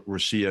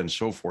Novorossiya and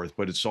so forth,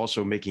 but it's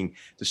also making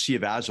the Sea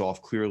of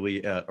Azov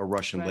clearly a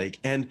Russian lake,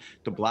 and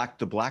the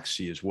Black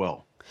Sea as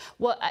well.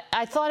 Well,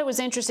 I thought it was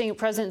interesting.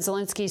 President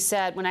Zelensky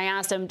said, when I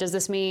asked him, does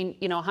this mean,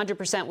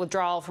 100%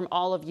 withdrawal from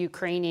all of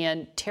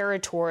Ukrainian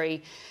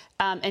territory?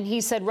 And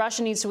he said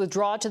Russia needs to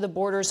withdraw to the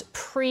borders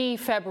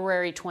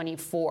pre-February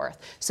 24th.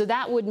 So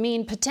that would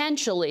mean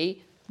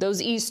potentially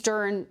those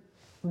eastern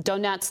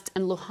Donetsk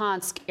and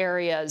Luhansk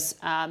areas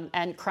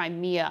and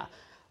Crimea.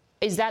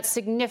 Is that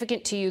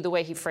significant to you, the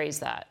way he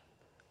phrased that?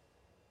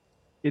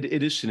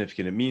 It is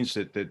significant. It means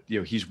that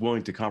he's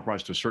willing to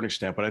compromise to a certain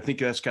extent, but I think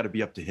that's got to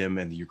be up to him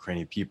and the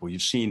Ukrainian people.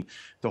 You've seen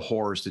the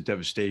horrors, the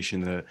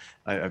devastation.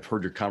 I've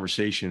heard your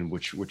conversation,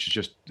 which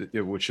is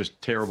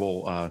just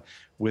terrible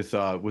with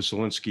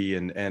Zelensky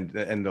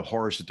and the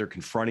horrors that they're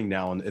confronting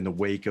now in the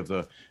wake of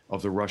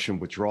the Russian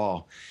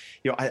withdrawal.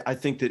 I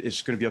think that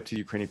it's going to be up to the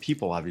Ukrainian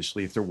people,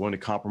 obviously, if they're willing to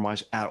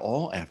compromise at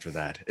all after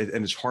that.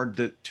 And it's hard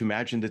to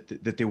imagine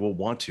that they will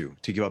want to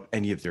give up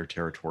any of their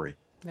territory.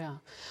 Yeah.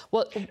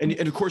 Well, and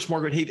of course,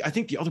 Margaret, hey, I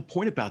think the other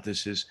point about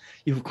this is,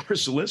 of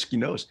course, Zelensky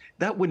knows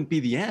that wouldn't be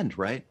the end,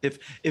 right? If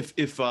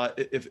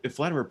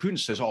Vladimir Putin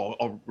says,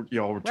 I'll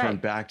return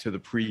back to the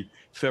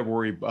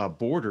pre-February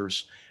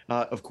borders,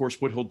 of course,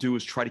 what he'll do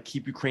is try to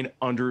keep Ukraine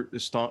under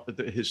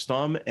his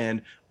thumb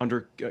and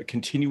under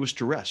continuous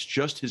duress,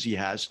 just as he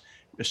has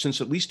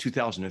since at least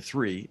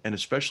 2003, and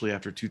especially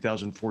after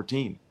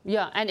 2014.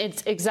 Yeah, and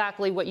it's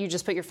exactly what you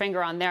just put your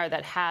finger on there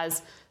that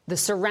has the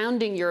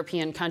surrounding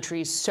European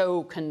countries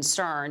so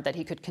concerned that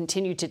he could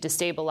continue to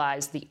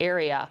destabilize the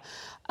area.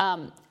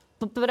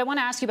 But I want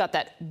to ask you about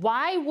that.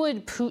 Why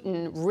would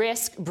Putin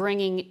risk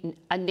bringing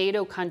a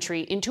NATO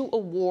country into a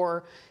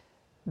war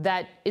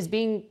that is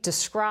being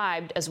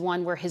described as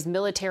one where his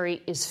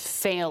military is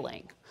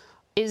failing?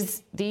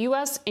 Is the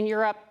U.S. and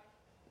Europe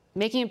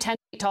making him 10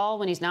 feet tall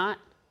when he's not?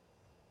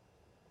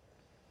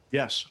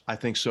 Yes, I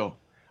think so.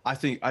 I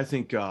think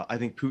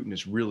Putin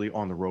is really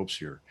on the ropes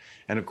here,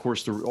 and of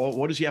course,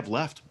 what does he have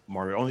left,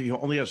 Mario? He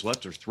only has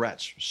left are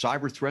threats,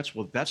 cyber threats.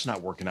 Well, that's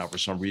not working out for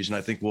some reason.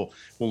 I think we'll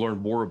learn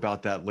more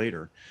about that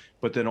later.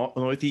 But then all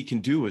thing he can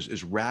do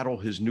is rattle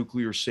his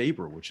nuclear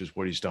saber, which is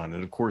what he's done.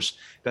 And of course,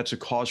 that's a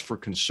cause for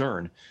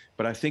concern.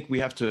 But I think we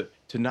have to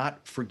not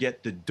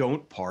forget the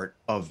don't part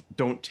of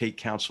don't take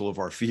counsel of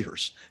our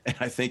fears. And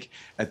I think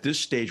at this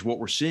stage, what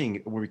we're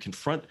seeing when we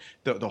confront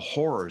the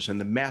horrors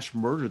and the mass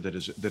murder that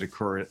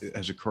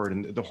has occurred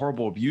and the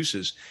horrible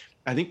abuses,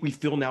 I think we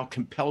feel now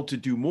compelled to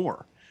do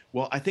more.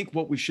 Well, I think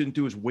what we shouldn't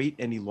do is wait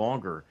any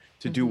longer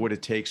to do what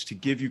it takes to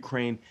give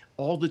Ukraine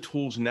all the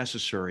tools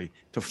necessary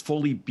to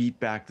fully beat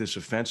back this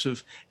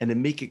offensive and to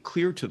make it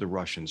clear to the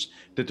Russians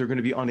that they're going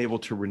to be unable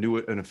to renew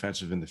an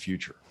offensive in the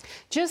future.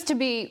 Just to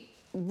be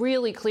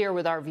really clear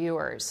with our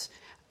viewers,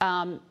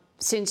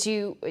 since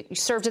you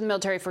served in the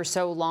military for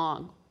so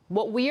long,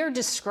 what we are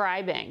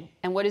describing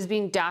and what is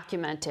being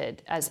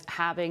documented as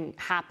having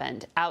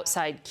happened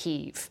outside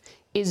Kyiv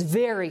is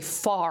very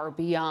far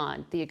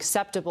beyond the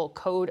acceptable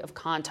code of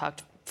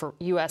conduct for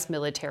U.S.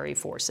 military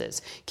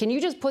forces. Can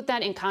you just put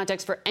that in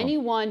context for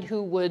anyone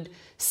who would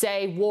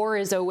say war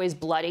is always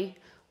bloody?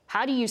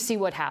 How do you see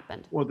what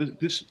happened? Well,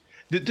 this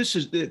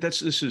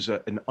is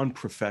an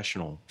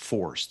unprofessional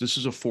force. This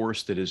is a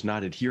force that is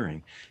not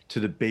adhering to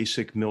the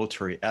basic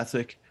military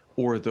ethic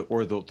or the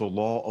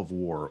law of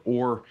war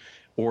or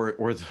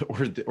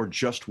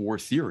just war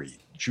theory.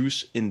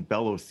 Jus in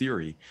bello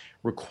theory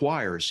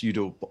requires you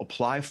to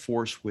apply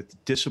force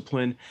with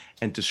discipline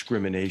and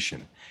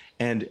discrimination,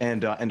 and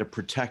to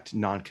protect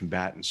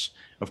non-combatants.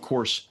 Of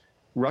course,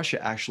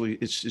 Russia actually,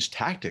 its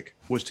tactic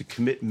was to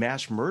commit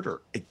mass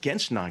murder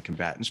against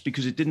non-combatants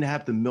because it didn't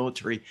have the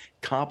military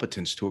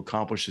competence to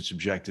accomplish its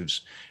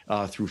objectives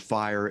through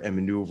fire and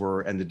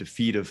maneuver and the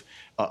defeat of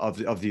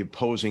the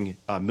opposing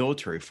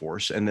military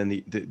force and then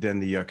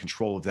the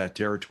control of that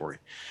territory.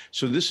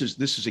 So this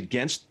is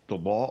against the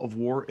law of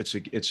war.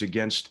 It's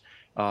against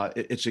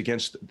It's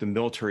against the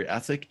military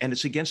ethic, and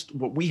it's against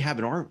what we have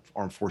in our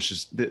armed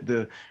forces,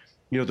 the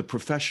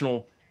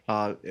professional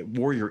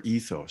warrior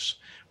ethos,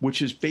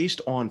 which is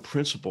based on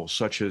principles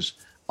such as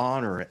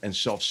honor and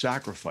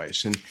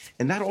self-sacrifice.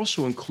 And that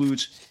also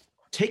includes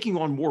taking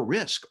on more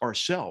risk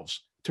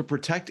ourselves to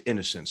protect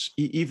innocence,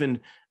 even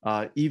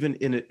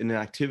in an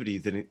activity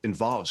that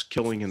involves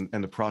killing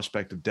and the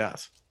prospect of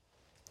death.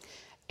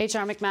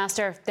 H.R.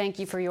 McMaster, thank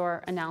you for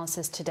your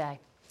analysis today.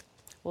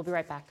 We'll be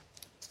right back.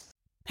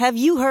 Have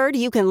you heard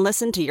you can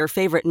listen to your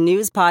favorite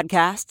news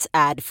podcasts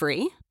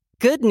ad-free?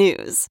 Good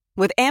news.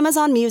 With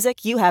Amazon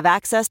Music, you have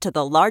access to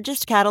the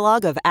largest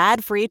catalog of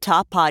ad-free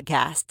top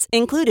podcasts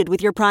included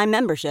with your Prime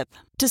membership.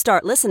 To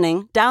start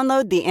listening,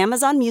 download the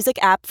Amazon Music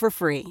app for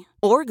free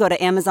or go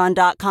to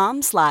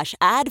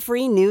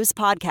amazon.com/ad-free news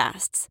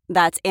podcasts.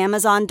 That's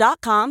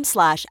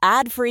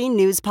amazon.com/ad-free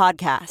news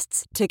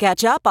podcasts to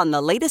catch up on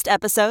the latest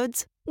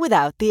episodes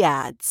without the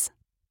ads.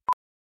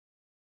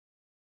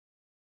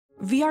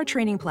 VR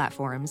training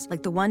platforms,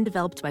 like the one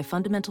developed by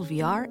Fundamental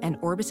VR and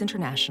Orbis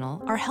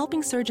International, are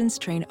helping surgeons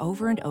train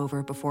over and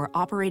over before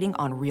operating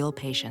on real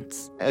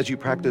patients. As you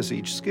practice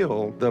each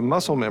skill, the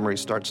muscle memory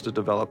starts to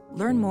develop.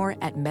 Learn more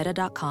at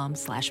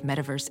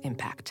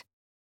meta.com/metaverseimpact.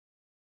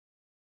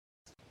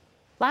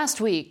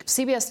 Last week,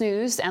 CBS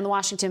News and the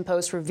Washington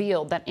Post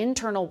revealed that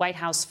internal White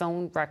House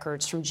phone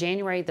records from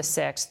January the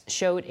 6th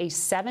showed a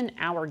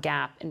 7-hour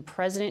gap in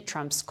President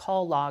Trump's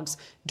call logs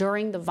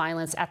during the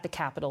violence at the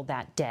Capitol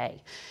that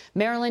day.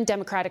 Maryland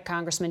Democratic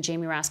Congressman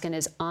Jamie Raskin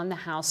is on the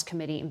House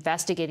committee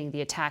investigating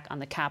the attack on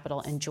the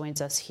Capitol and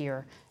joins us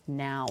here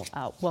now.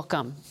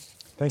 Welcome.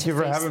 Thank you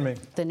for having me.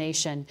 The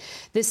Nation.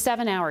 This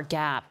 7-hour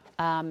gap.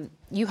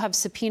 You have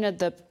subpoenaed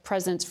the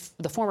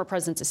former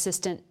president's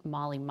assistant,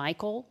 Molly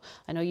Michael.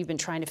 I know you've been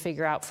trying to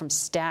figure out from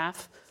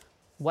staff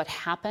what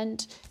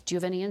happened. Do you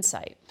have any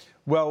insight?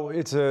 Well,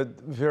 it's a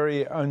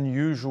very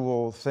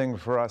unusual thing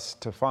for us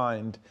to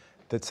find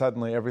that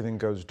suddenly everything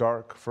goes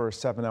dark for a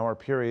 7-hour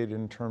period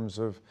in terms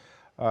of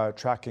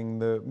tracking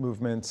the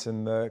movements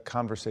and the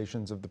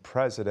conversations of the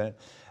president.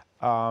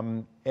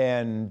 Some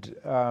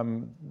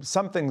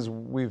things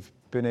we've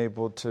been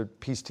able to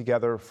piece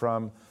together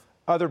from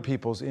other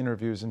people's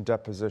interviews and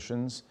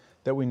depositions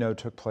that we know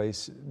took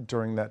place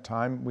during that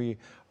time. We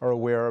are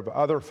aware of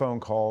other phone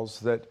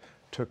calls that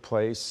took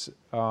place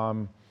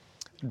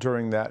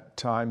during that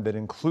time that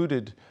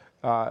included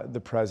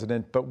the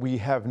president, but we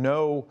have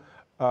no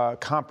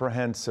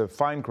comprehensive,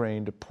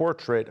 fine-grained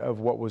portrait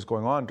of what was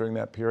going on during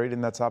that period,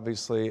 and that's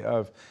obviously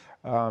of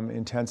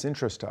intense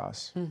interest to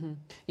us. Mm-hmm.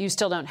 You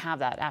still don't have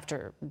that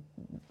after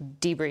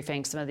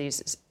debriefing some of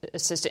these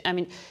assistant. I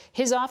mean,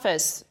 his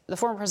office, the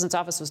former president's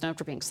office, was known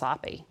for being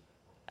sloppy.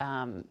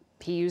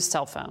 He used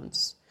cell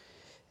phones.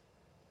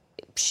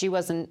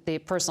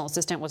 The personal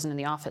assistant wasn't in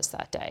the office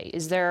that day.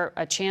 Is there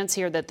a chance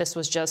here that this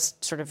was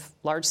just sort of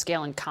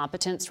large-scale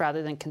incompetence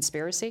rather than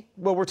conspiracy?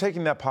 Well, we're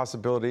taking that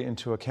possibility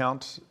into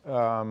account.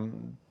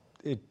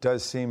 It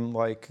does seem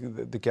like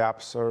the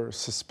gaps are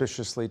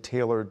suspiciously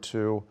tailored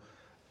to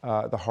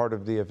the heart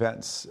of the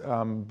events,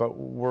 but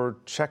we're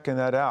checking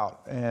that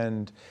out.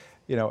 And,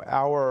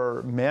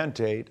 our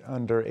mandate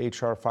under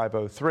H.R.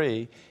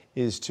 503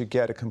 is to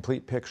get a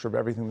complete picture of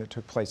everything that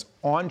took place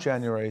on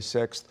January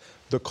 6th,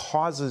 the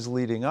causes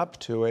leading up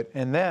to it,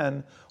 and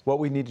then what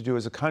we need to do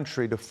as a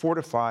country to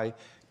fortify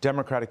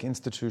democratic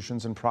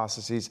institutions and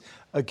processes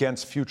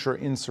against future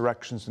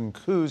insurrections and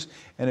coups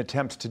and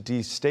attempts to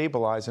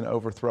destabilize and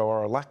overthrow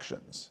our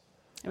elections.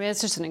 I mean,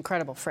 it's just an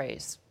incredible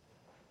phrase.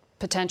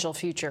 Potential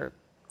future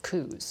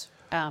coups.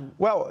 It's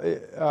sort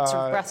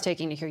of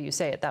breathtaking to hear you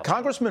say it that way.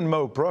 Congressman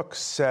Mo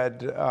Brooks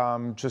said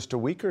just a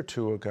week or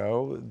two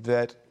ago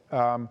that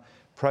former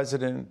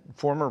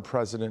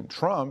President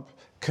Trump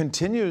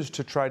continues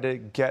to try to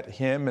get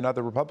him and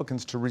other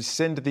Republicans to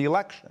rescind the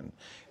election.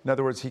 In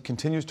other words, he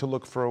continues to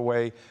look for a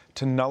way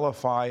to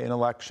nullify an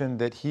election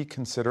that he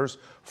considers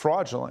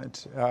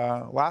fraudulent.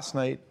 Last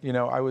night,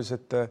 I was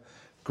at the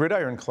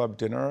Gridiron Club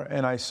dinner,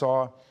 and I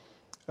saw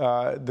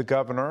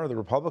the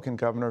Republican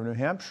governor of New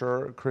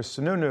Hampshire, Chris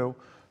Sununu,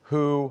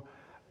 who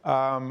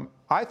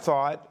I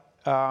thought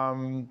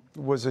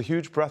was a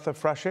huge breath of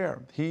fresh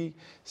air. He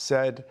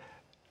said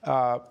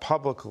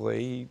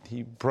publicly,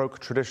 he broke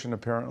tradition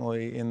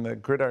apparently in the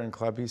Gridiron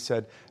Club, he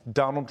said,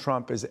 Donald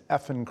Trump is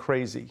effing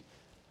crazy.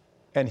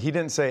 And he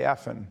didn't say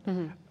effing,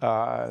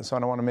 so I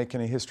don't want to make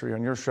any history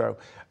on your show.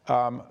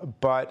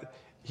 But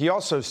he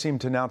also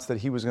seemed to announce that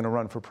he was going to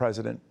run for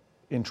president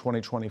in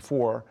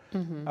 2024,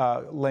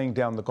 laying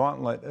down the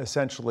gauntlet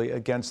essentially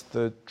against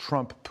the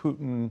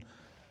Trump-Putin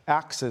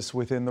axis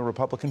within the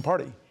Republican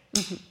Party.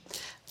 Mm-hmm.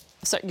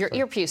 So your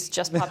earpiece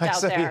just popped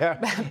out there.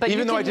 Yeah. But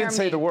even though I didn't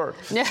say the word.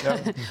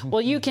 Yeah.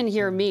 Well, you can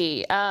hear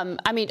me.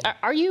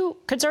 Are you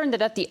concerned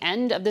that at the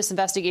end of this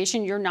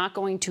investigation, you're not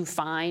going to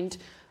find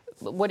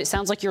what it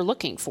sounds like you're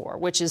looking for,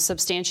 which is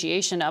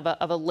substantiation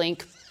of a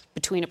link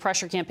between a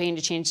pressure campaign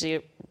to change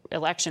the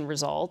election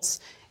results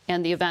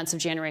and the events of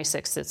January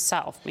 6th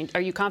itself. I mean,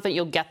 are you confident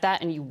you'll get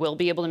that and you will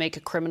be able to make a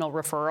criminal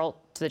referral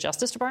to the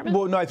Justice Department?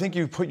 Well, no, I think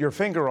you've put your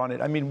finger on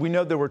it. I mean, we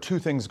know there were two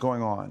things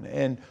going on.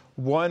 And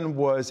one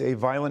was a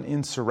violent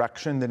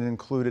insurrection that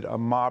included a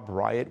mob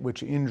riot,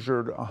 which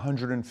injured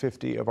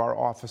 150 of our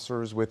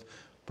officers with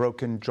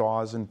broken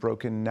jaws and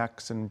broken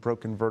necks and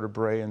broken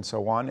vertebrae and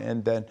so on.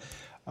 And then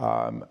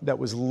that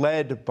was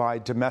led by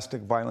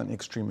domestic violent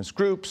extremist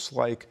groups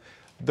like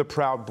the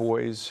Proud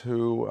Boys,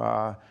 who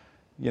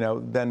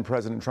then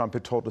President Trump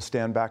had told to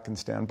stand back and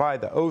stand by,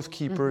 the Oath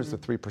Keepers, the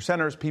Three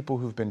Percenters, people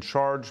who've been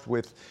charged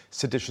with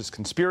seditious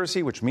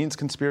conspiracy, which means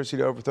conspiracy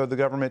to overthrow the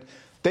government.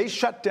 They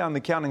shut down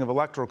the counting of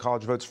electoral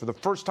college votes for the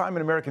first time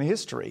in American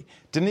history.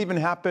 Didn't even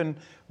happen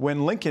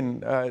when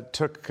Lincoln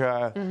took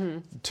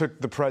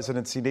the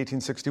presidency in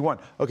 1861.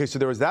 Okay, so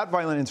there was that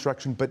violent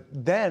insurrection, but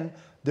then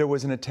there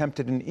was an attempt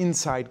at an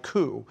inside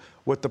coup,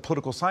 what the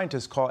political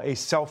scientists call a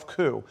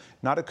self-coup.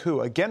 Not a coup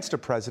against a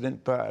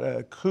president, but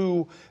a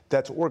coup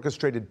that's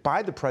orchestrated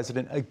by the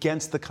president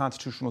against the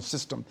constitutional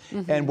system.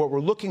 And what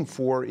we're looking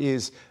for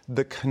is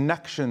the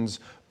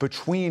connections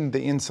between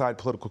the inside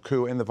political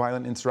coup and the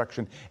violent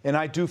insurrection. And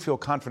I do feel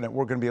confident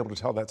we're going to be able to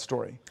tell that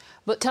story.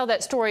 But tell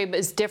that story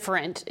is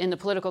different in the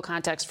political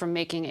context from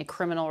making a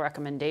criminal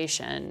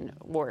recommendation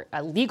or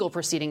a legal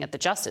proceeding at the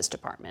Justice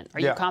Department. Are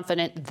you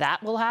confident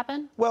that will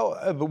happen?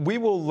 Well, we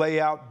will lay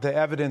out the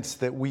evidence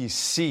that we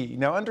see.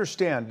 Now,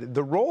 understand,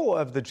 the role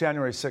of the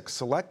January 6th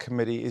Select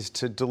Committee is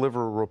to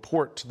deliver a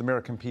report to the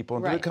American people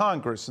and to the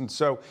Congress. And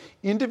so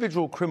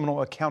individual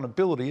criminal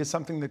accountability is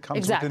something that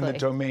comes within the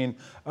domain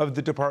of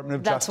the Department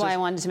of Justice. That's why I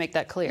wanted to make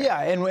that clear.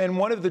 Yeah, and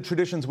one of the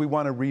traditions we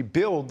want to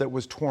rebuild that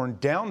was torn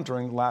down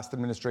during the last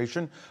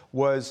administration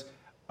was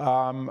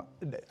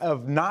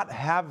of not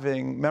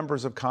having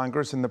members of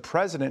Congress and the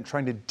president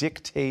trying to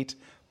dictate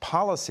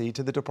policy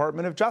to the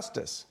Department of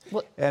Justice.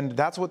 And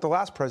that's what the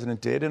last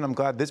president did, and I'm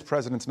glad this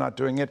president's not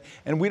doing it,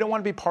 and we don't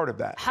want to be part of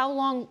that. How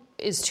long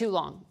is too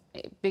long?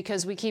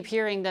 Because we keep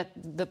hearing that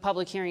the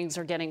public hearings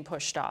are getting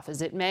pushed off.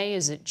 Is it May?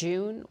 Is it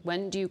June?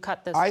 When do you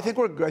cut this off? I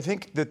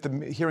think that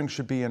the hearing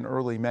should be in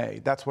early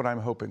May. That's what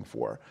I'm hoping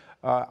for.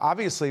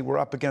 Obviously, we're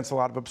up against a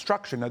lot of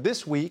obstruction. Now,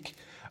 this week,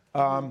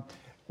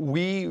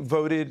 we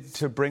voted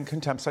to bring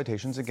contempt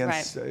citations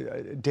against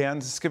Dan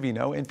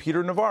Scavino and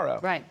Peter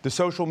Navarro, the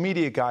social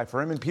media guy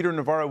for him. And Peter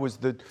Navarro was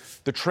the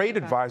trade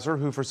advisor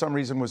who, for some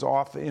reason, was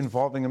off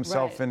involving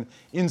himself in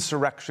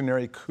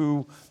insurrectionary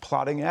coup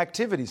plotting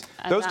activities.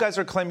 And those guys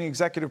are claiming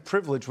executive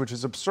privilege, which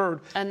is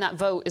absurd. And that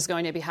vote is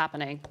going to be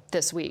happening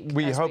this week.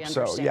 We hope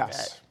so,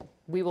 yes.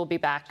 We will be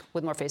back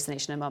with more Face the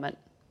Nation in a moment.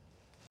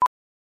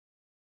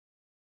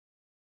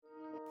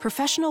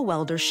 Professional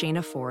welder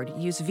Shayna Ford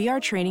used VR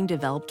training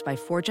developed by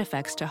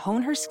ForgeFX to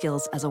hone her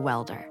skills as a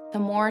welder. The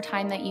more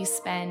time that you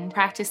spend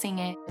practicing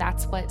it,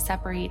 that's what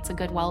separates a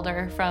good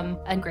welder from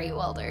a great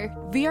welder.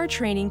 VR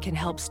training can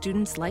help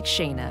students like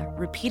Shayna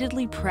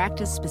repeatedly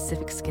practice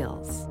specific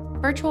skills.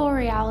 Virtual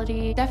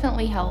reality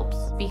definitely helps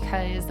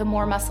because the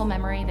more muscle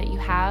memory that you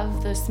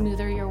have, the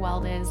smoother your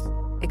weld is.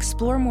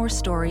 Explore more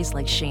stories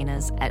like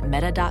Shayna's at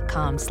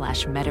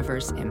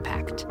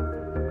meta.com/metaverseimpact.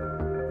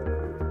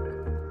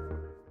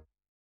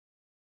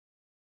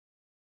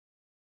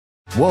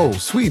 Whoa,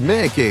 sweet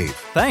man cave.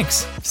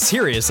 Thanks.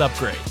 Serious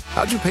upgrade.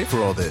 How'd you pay for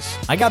all this?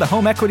 I got a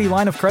home equity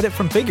line of credit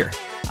from Figure.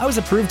 I was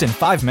approved in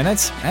 5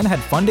 minutes and had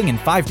funding in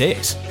 5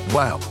 days.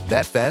 Wow,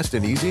 that fast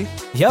and easy?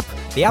 Yep.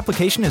 The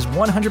application is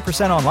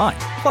 100% online.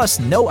 Plus,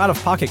 no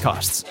out-of-pocket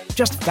costs.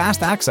 Just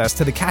fast access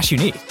to the cash you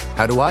need.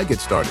 How do I get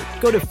started?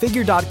 Go to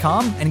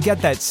Figure.com and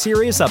get that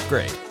serious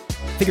upgrade.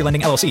 Figure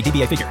Lending LLC,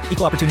 DBA Figure,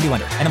 Equal Opportunity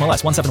Lender,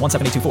 NMLS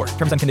 1717824.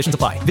 Terms and conditions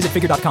apply. Visit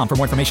Figure.com for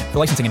more information. For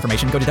licensing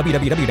information, go to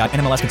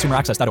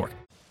www.nmlsconsumeraccess.org.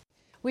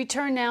 We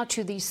turn now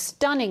to the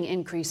stunning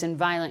increase in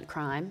violent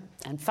crime,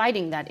 and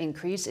fighting that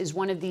increase is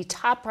one of the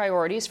top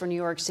priorities for New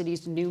York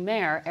City's new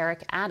mayor,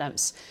 Eric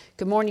Adams.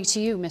 Good morning to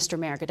you, Mr.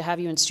 Mayor. Good to have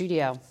you in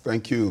studio.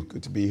 Thank you.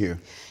 Good to be here.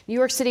 New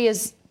York City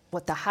is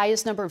the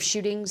highest number of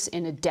shootings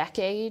in a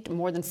decade,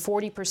 more than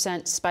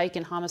 40% spike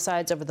in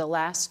homicides over the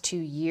last 2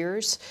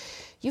 years.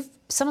 You've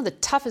some of the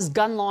toughest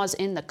gun laws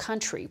in the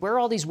country. Where are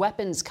all these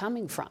weapons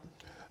coming from?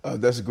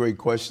 That's a great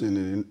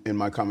question. In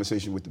my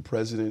conversation with the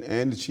president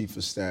and the chief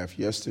of staff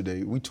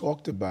yesterday, we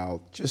talked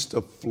about just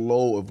a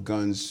flow of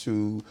guns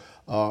to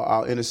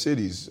our inner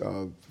cities.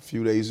 A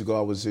few days ago,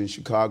 I was in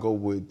Chicago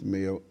with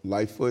Mayor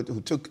Lightfoot,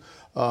 who took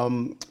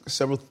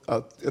several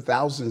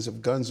thousands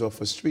of guns off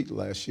a street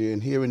last year.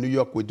 And here in New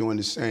York, we're doing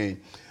the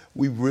same.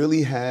 We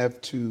really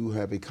have to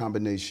have a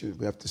combination.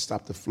 We have to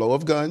stop the flow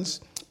of guns,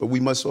 but we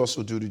must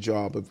also do the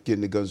job of getting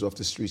the guns off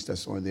the streets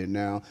that's on there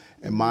now.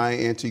 And my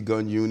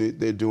anti-gun unit,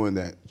 they're doing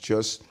that.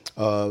 Just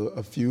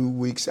a few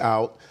weeks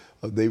out,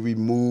 they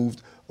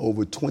removed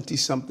over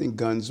 20-something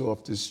guns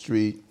off the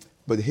street.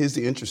 But here's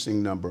the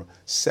interesting number.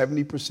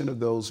 70% of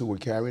those who were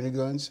carrying the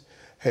guns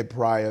had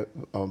prior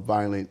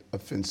violent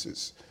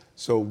offenses.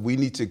 So we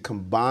need to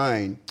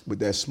combine with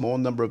that small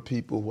number of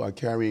people who are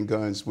carrying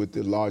guns with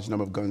the large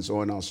number of guns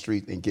on our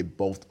street and get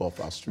both off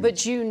our street.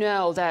 But you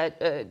know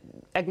that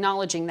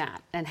acknowledging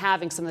that and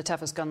having some of the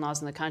toughest gun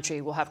laws in the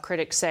country will have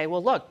critics say,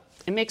 well, look,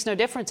 it makes no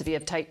difference if you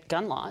have tight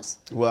gun laws.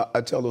 Well,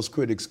 I tell those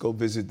critics, go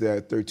visit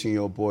that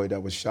 13-year-old boy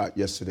that was shot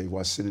yesterday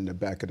while sitting in the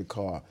back of the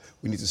car.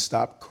 We need to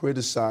stop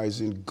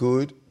criticizing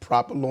good,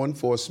 proper law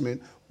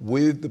enforcement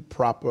with the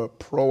proper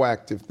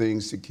proactive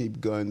things to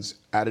keep guns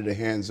out of the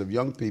hands of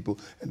young people.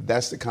 And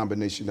that's the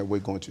combination that we're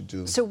going to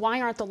do. So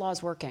why aren't the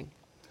laws working?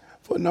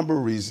 For a number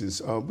of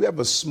reasons. We have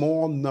a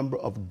small number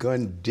of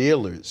gun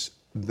dealers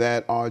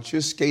that are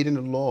just skating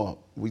the law.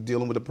 We're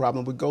dealing with a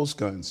problem with ghost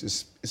guns.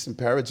 It's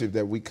imperative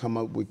that we come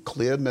up with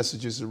clear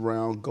messages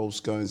around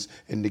ghost guns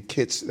and the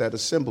kits that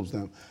assembles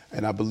them.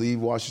 And I believe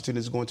Washington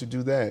is going to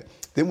do that.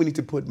 Then we need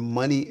to put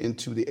money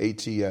into the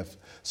ATF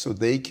so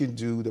they can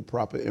do the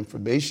proper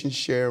information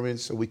sharing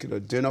so we can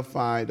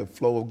identify the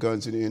flow of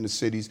guns in the inner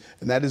cities.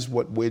 And that is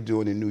what we're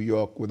doing in New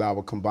York with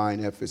our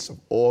combined efforts of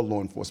all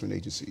law enforcement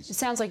agencies. It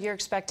sounds like you're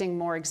expecting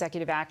more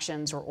executive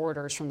actions or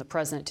orders from the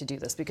president to do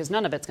this because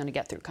none of it's going to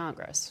get through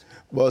Congress.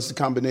 Well, it's a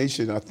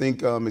combination. I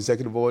think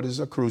executive orders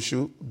are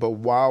crucial, but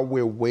while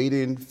we're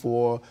waiting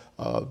for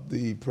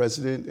the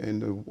president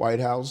and the White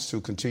House to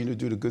continue to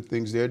do the good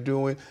things they're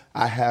doing,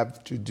 I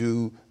have to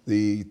do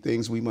the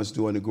things we must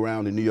do on the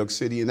ground in New York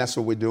City, and that's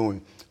what we're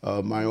doing.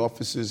 My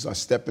officers are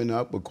stepping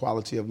up with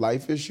quality of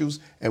life issues,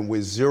 and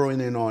we're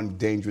zeroing in on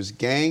dangerous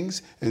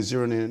gangs and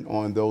zeroing in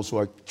on those who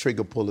are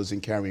trigger pullers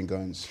and carrying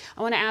guns.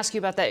 I want to ask you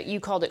about that.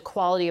 You called it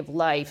quality of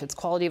life. It's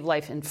quality of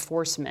life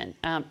enforcement.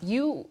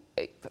 You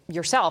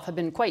yourself have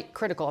been quite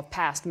critical of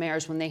past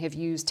mayors when they have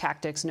used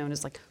tactics known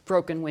as like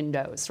broken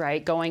windows,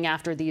 right? Going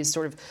after these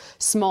sort of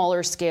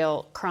smaller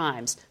scale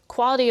crimes.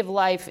 Quality of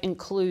life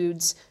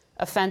includes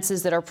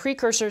offenses that are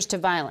precursors to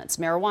violence,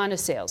 marijuana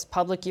sales,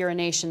 public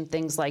urination,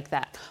 things like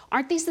that.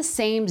 Aren't these the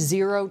same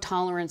zero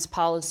tolerance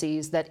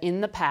policies that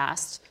in the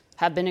past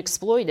have been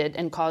exploited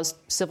and caused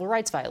civil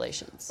rights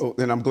violations? Oh,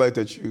 and I'm glad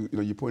that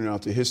you pointed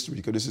out the history,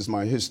 because this is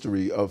my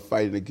history of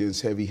fighting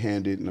against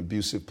heavy-handed and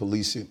abusive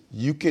policing.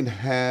 You can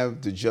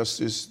have the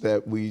justice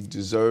that we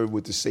deserve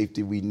with the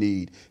safety we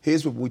need.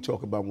 Here's what we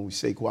talk about when we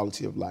say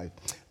quality of life.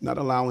 Not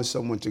allowing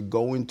someone to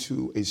go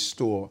into a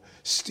store,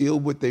 steal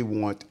what they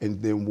want,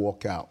 and then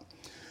walk out.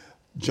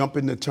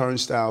 Jumping the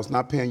turnstiles,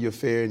 not paying your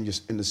fare in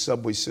the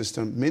subway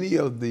system. Many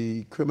of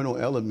the criminal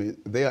element,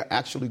 they are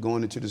actually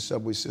going into the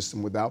subway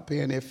system without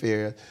paying their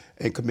fare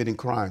and committing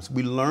crimes.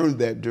 We learned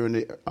that during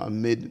the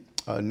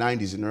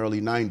mid-90s and early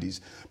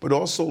 90s. But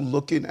also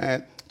looking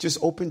at just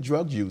open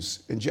drug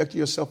use, injecting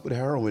yourself with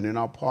heroin in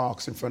our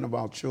parks in front of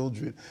our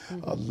children,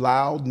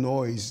 loud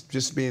noise,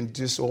 just being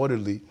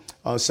disorderly.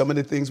 Some of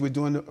the things we're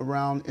doing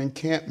around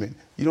encampment.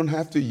 You don't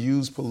have to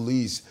use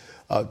police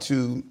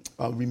to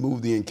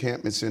remove the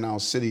encampments in our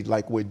city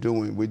like we're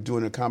doing. We're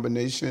doing a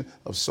combination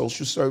of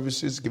social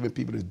services, giving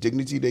people the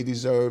dignity they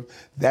deserve.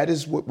 That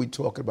is what we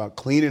talk about,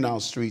 cleaning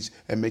our streets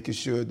and making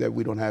sure that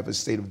we don't have a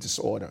state of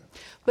disorder.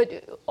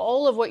 But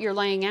all of what you're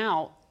laying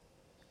out,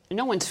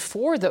 no one's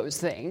for those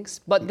things,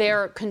 but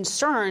they're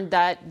concerned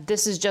that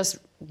this is just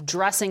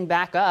dressing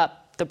back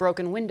up the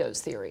broken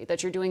windows theory,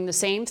 that you're doing the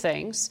same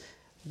things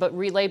but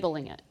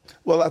relabeling it.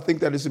 Well, I think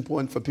that it's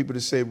important for people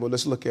to say, well,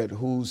 let's look at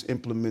who's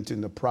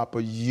implementing the proper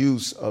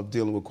use of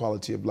dealing with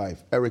quality of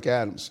life. Eric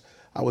Adams.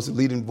 I was the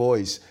leading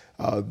voice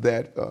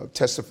that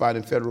testified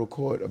in federal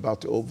court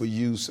about the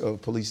overuse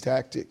of police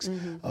tactics.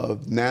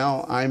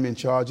 Now I'm in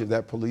charge of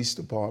that police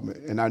department,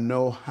 and I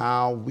know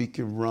how we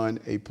can run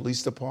a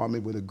police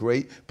department with a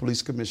great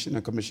police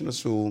commissioner, Commissioner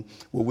Sewell,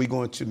 where we're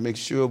going to make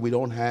sure we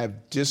don't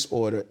have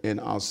disorder in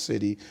our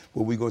city,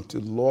 where we're going to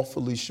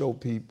lawfully show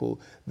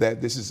people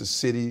that this is a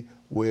city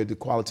where the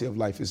quality of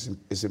life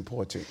is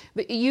important.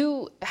 But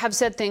you have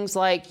said things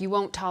like you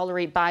won't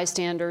tolerate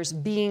bystanders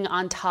being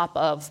on top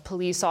of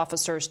police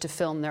officers to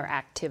film their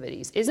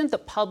activities. Isn't the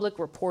public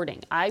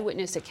reporting,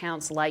 eyewitness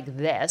accounts like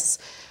this,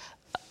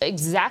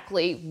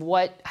 exactly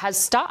what has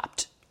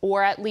stopped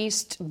or at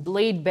least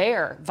laid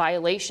bare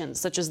violations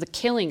such as the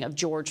killing of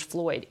George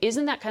Floyd?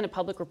 Isn't that kind of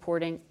public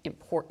reporting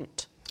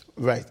important?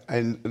 Right.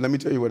 And let me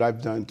tell you what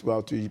I've done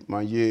throughout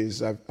my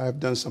years. I've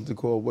done something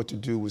called What to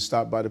Do with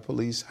Stop by the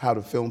Police, how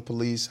to film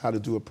police, how to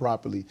do it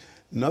properly.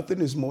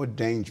 Nothing is more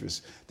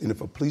dangerous than if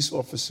a police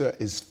officer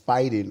is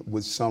fighting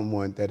with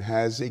someone that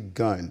has a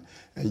gun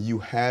and you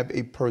have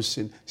a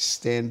person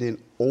standing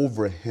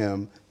over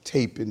him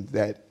taping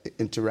that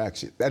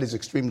interaction. That is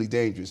extremely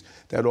dangerous.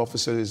 That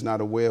officer is not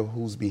aware of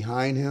who's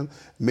behind him.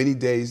 Many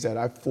days that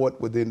I've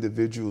fought with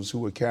individuals who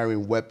were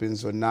carrying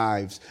weapons or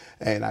knives,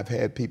 and I've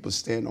had people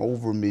stand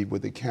over me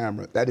with a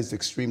camera. That is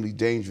extremely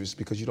dangerous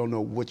because you don't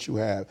know what you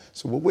have.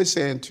 So what we're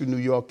saying to New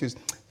Yorkers,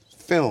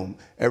 film.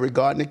 Eric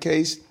Gardner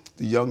case,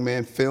 the young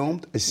man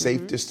filmed a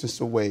safe distance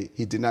away.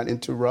 He did not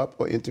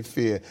interrupt or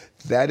interfere.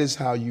 That is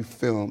how you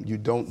film. You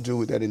don't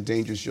do it that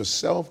endangers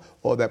yourself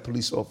or that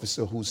police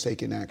officer who's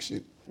taking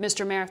action.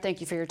 Mr. Mayor,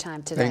 thank you for your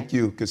time today. Thank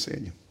you. Good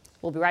seeing you.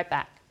 We'll be right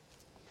back.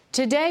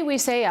 Today we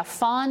say a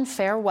fond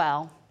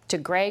farewell to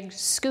Greg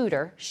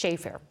Scooter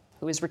Schaefer,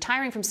 who is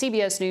retiring from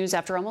CBS News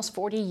after almost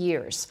 40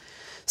 years.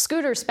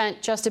 Scooter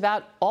spent just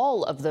about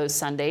all of those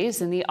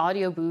Sundays in the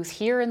audio booth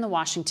here in the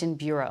Washington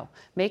Bureau,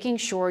 making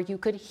sure you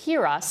could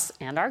hear us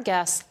and our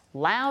guests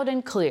loud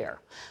and clear.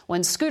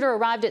 When Scooter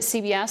arrived at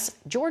CBS,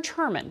 George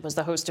Herman was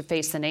the host of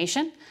Face the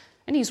Nation,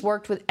 and he's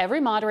worked with every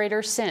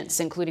moderator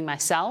since, including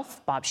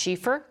myself, Bob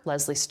Schieffer,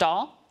 Leslie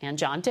Stahl, and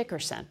John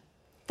Dickerson.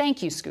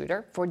 Thank you,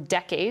 Scooter, for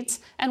decades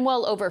and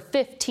well over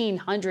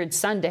 1,500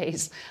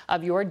 Sundays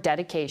of your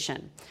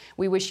dedication.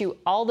 We wish you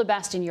all the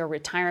best in your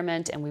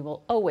retirement, and we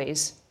will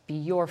always be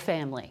your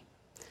family.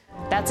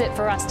 That's it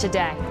for us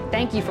today.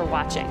 Thank you for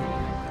watching.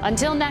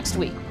 Until next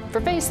week,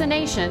 for Face the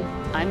Nation,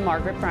 I'm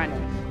Margaret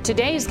Brennan.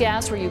 Today's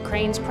guests were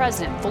Ukraine's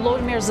President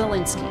Volodymyr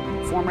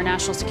Zelensky, former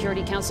National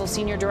Security Council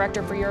Senior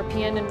Director for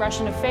European and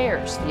Russian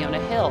Affairs,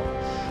 Fiona Hill,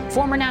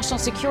 former National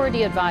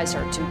Security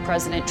Advisor to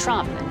President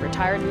Trump and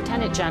retired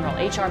Lieutenant General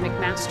H.R.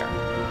 McMaster,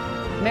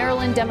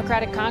 Maryland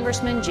Democratic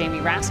Congressman Jamie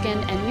Raskin,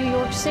 and New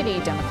York City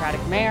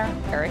Democratic Mayor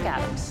Eric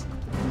Adams.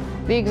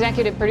 The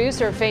executive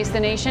producer of Face the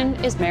Nation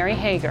is Mary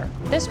Hager.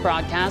 This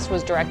broadcast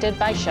was directed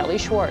by Shelley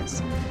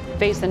Schwartz.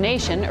 Face the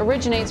Nation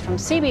originates from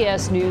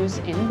CBS News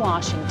in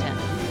Washington.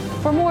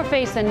 For more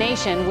Face the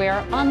Nation,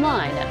 we're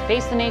online at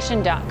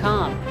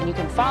facethenation.com, and you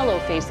can follow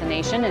Face the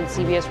Nation and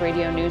CBS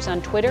Radio News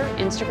on Twitter,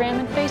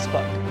 Instagram, and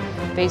Facebook.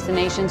 Face the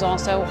Nation's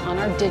also on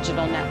our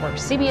digital network,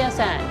 CBSN,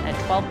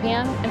 at 12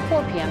 p.m. and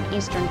 4 p.m.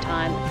 Eastern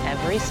Time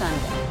every Sunday.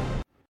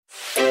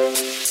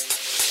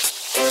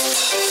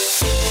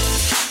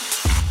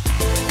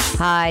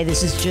 Hi,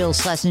 this is Jill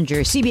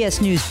Schlesinger, CBS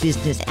News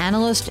business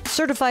analyst,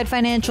 certified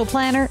financial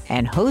planner,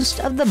 and host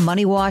of the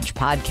Money Watch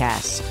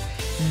podcast.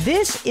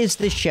 This is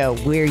the show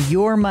where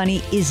your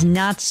money is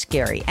not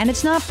scary and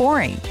it's not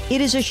boring.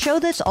 It is a show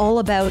that's all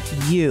about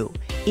you.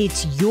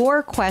 It's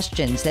your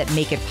questions that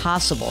make it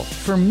possible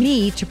for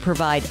me to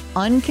provide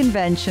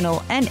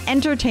unconventional and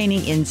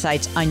entertaining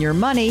insights on your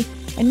money,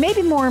 and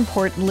maybe more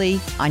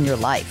importantly, on your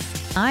life.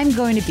 I'm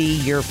going to be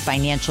your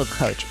financial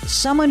coach,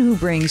 someone who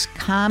brings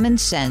common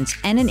sense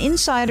and an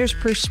insider's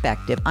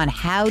perspective on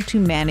how to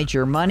manage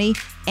your money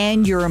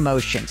and your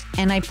emotions.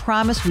 And I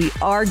promise we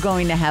are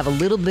going to have a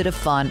little bit of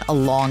fun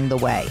along the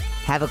way.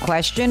 Have a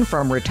question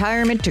from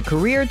retirement to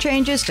career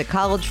changes to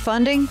college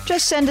funding?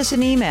 Just send us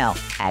an email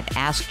at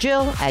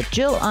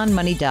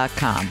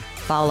askjill@jillonmoney.com.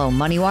 Follow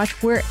Money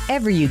Watch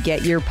wherever you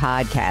get your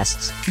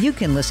podcasts. You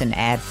can listen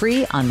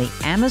ad-free on the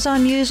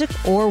Amazon Music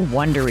or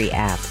Wondery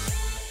app.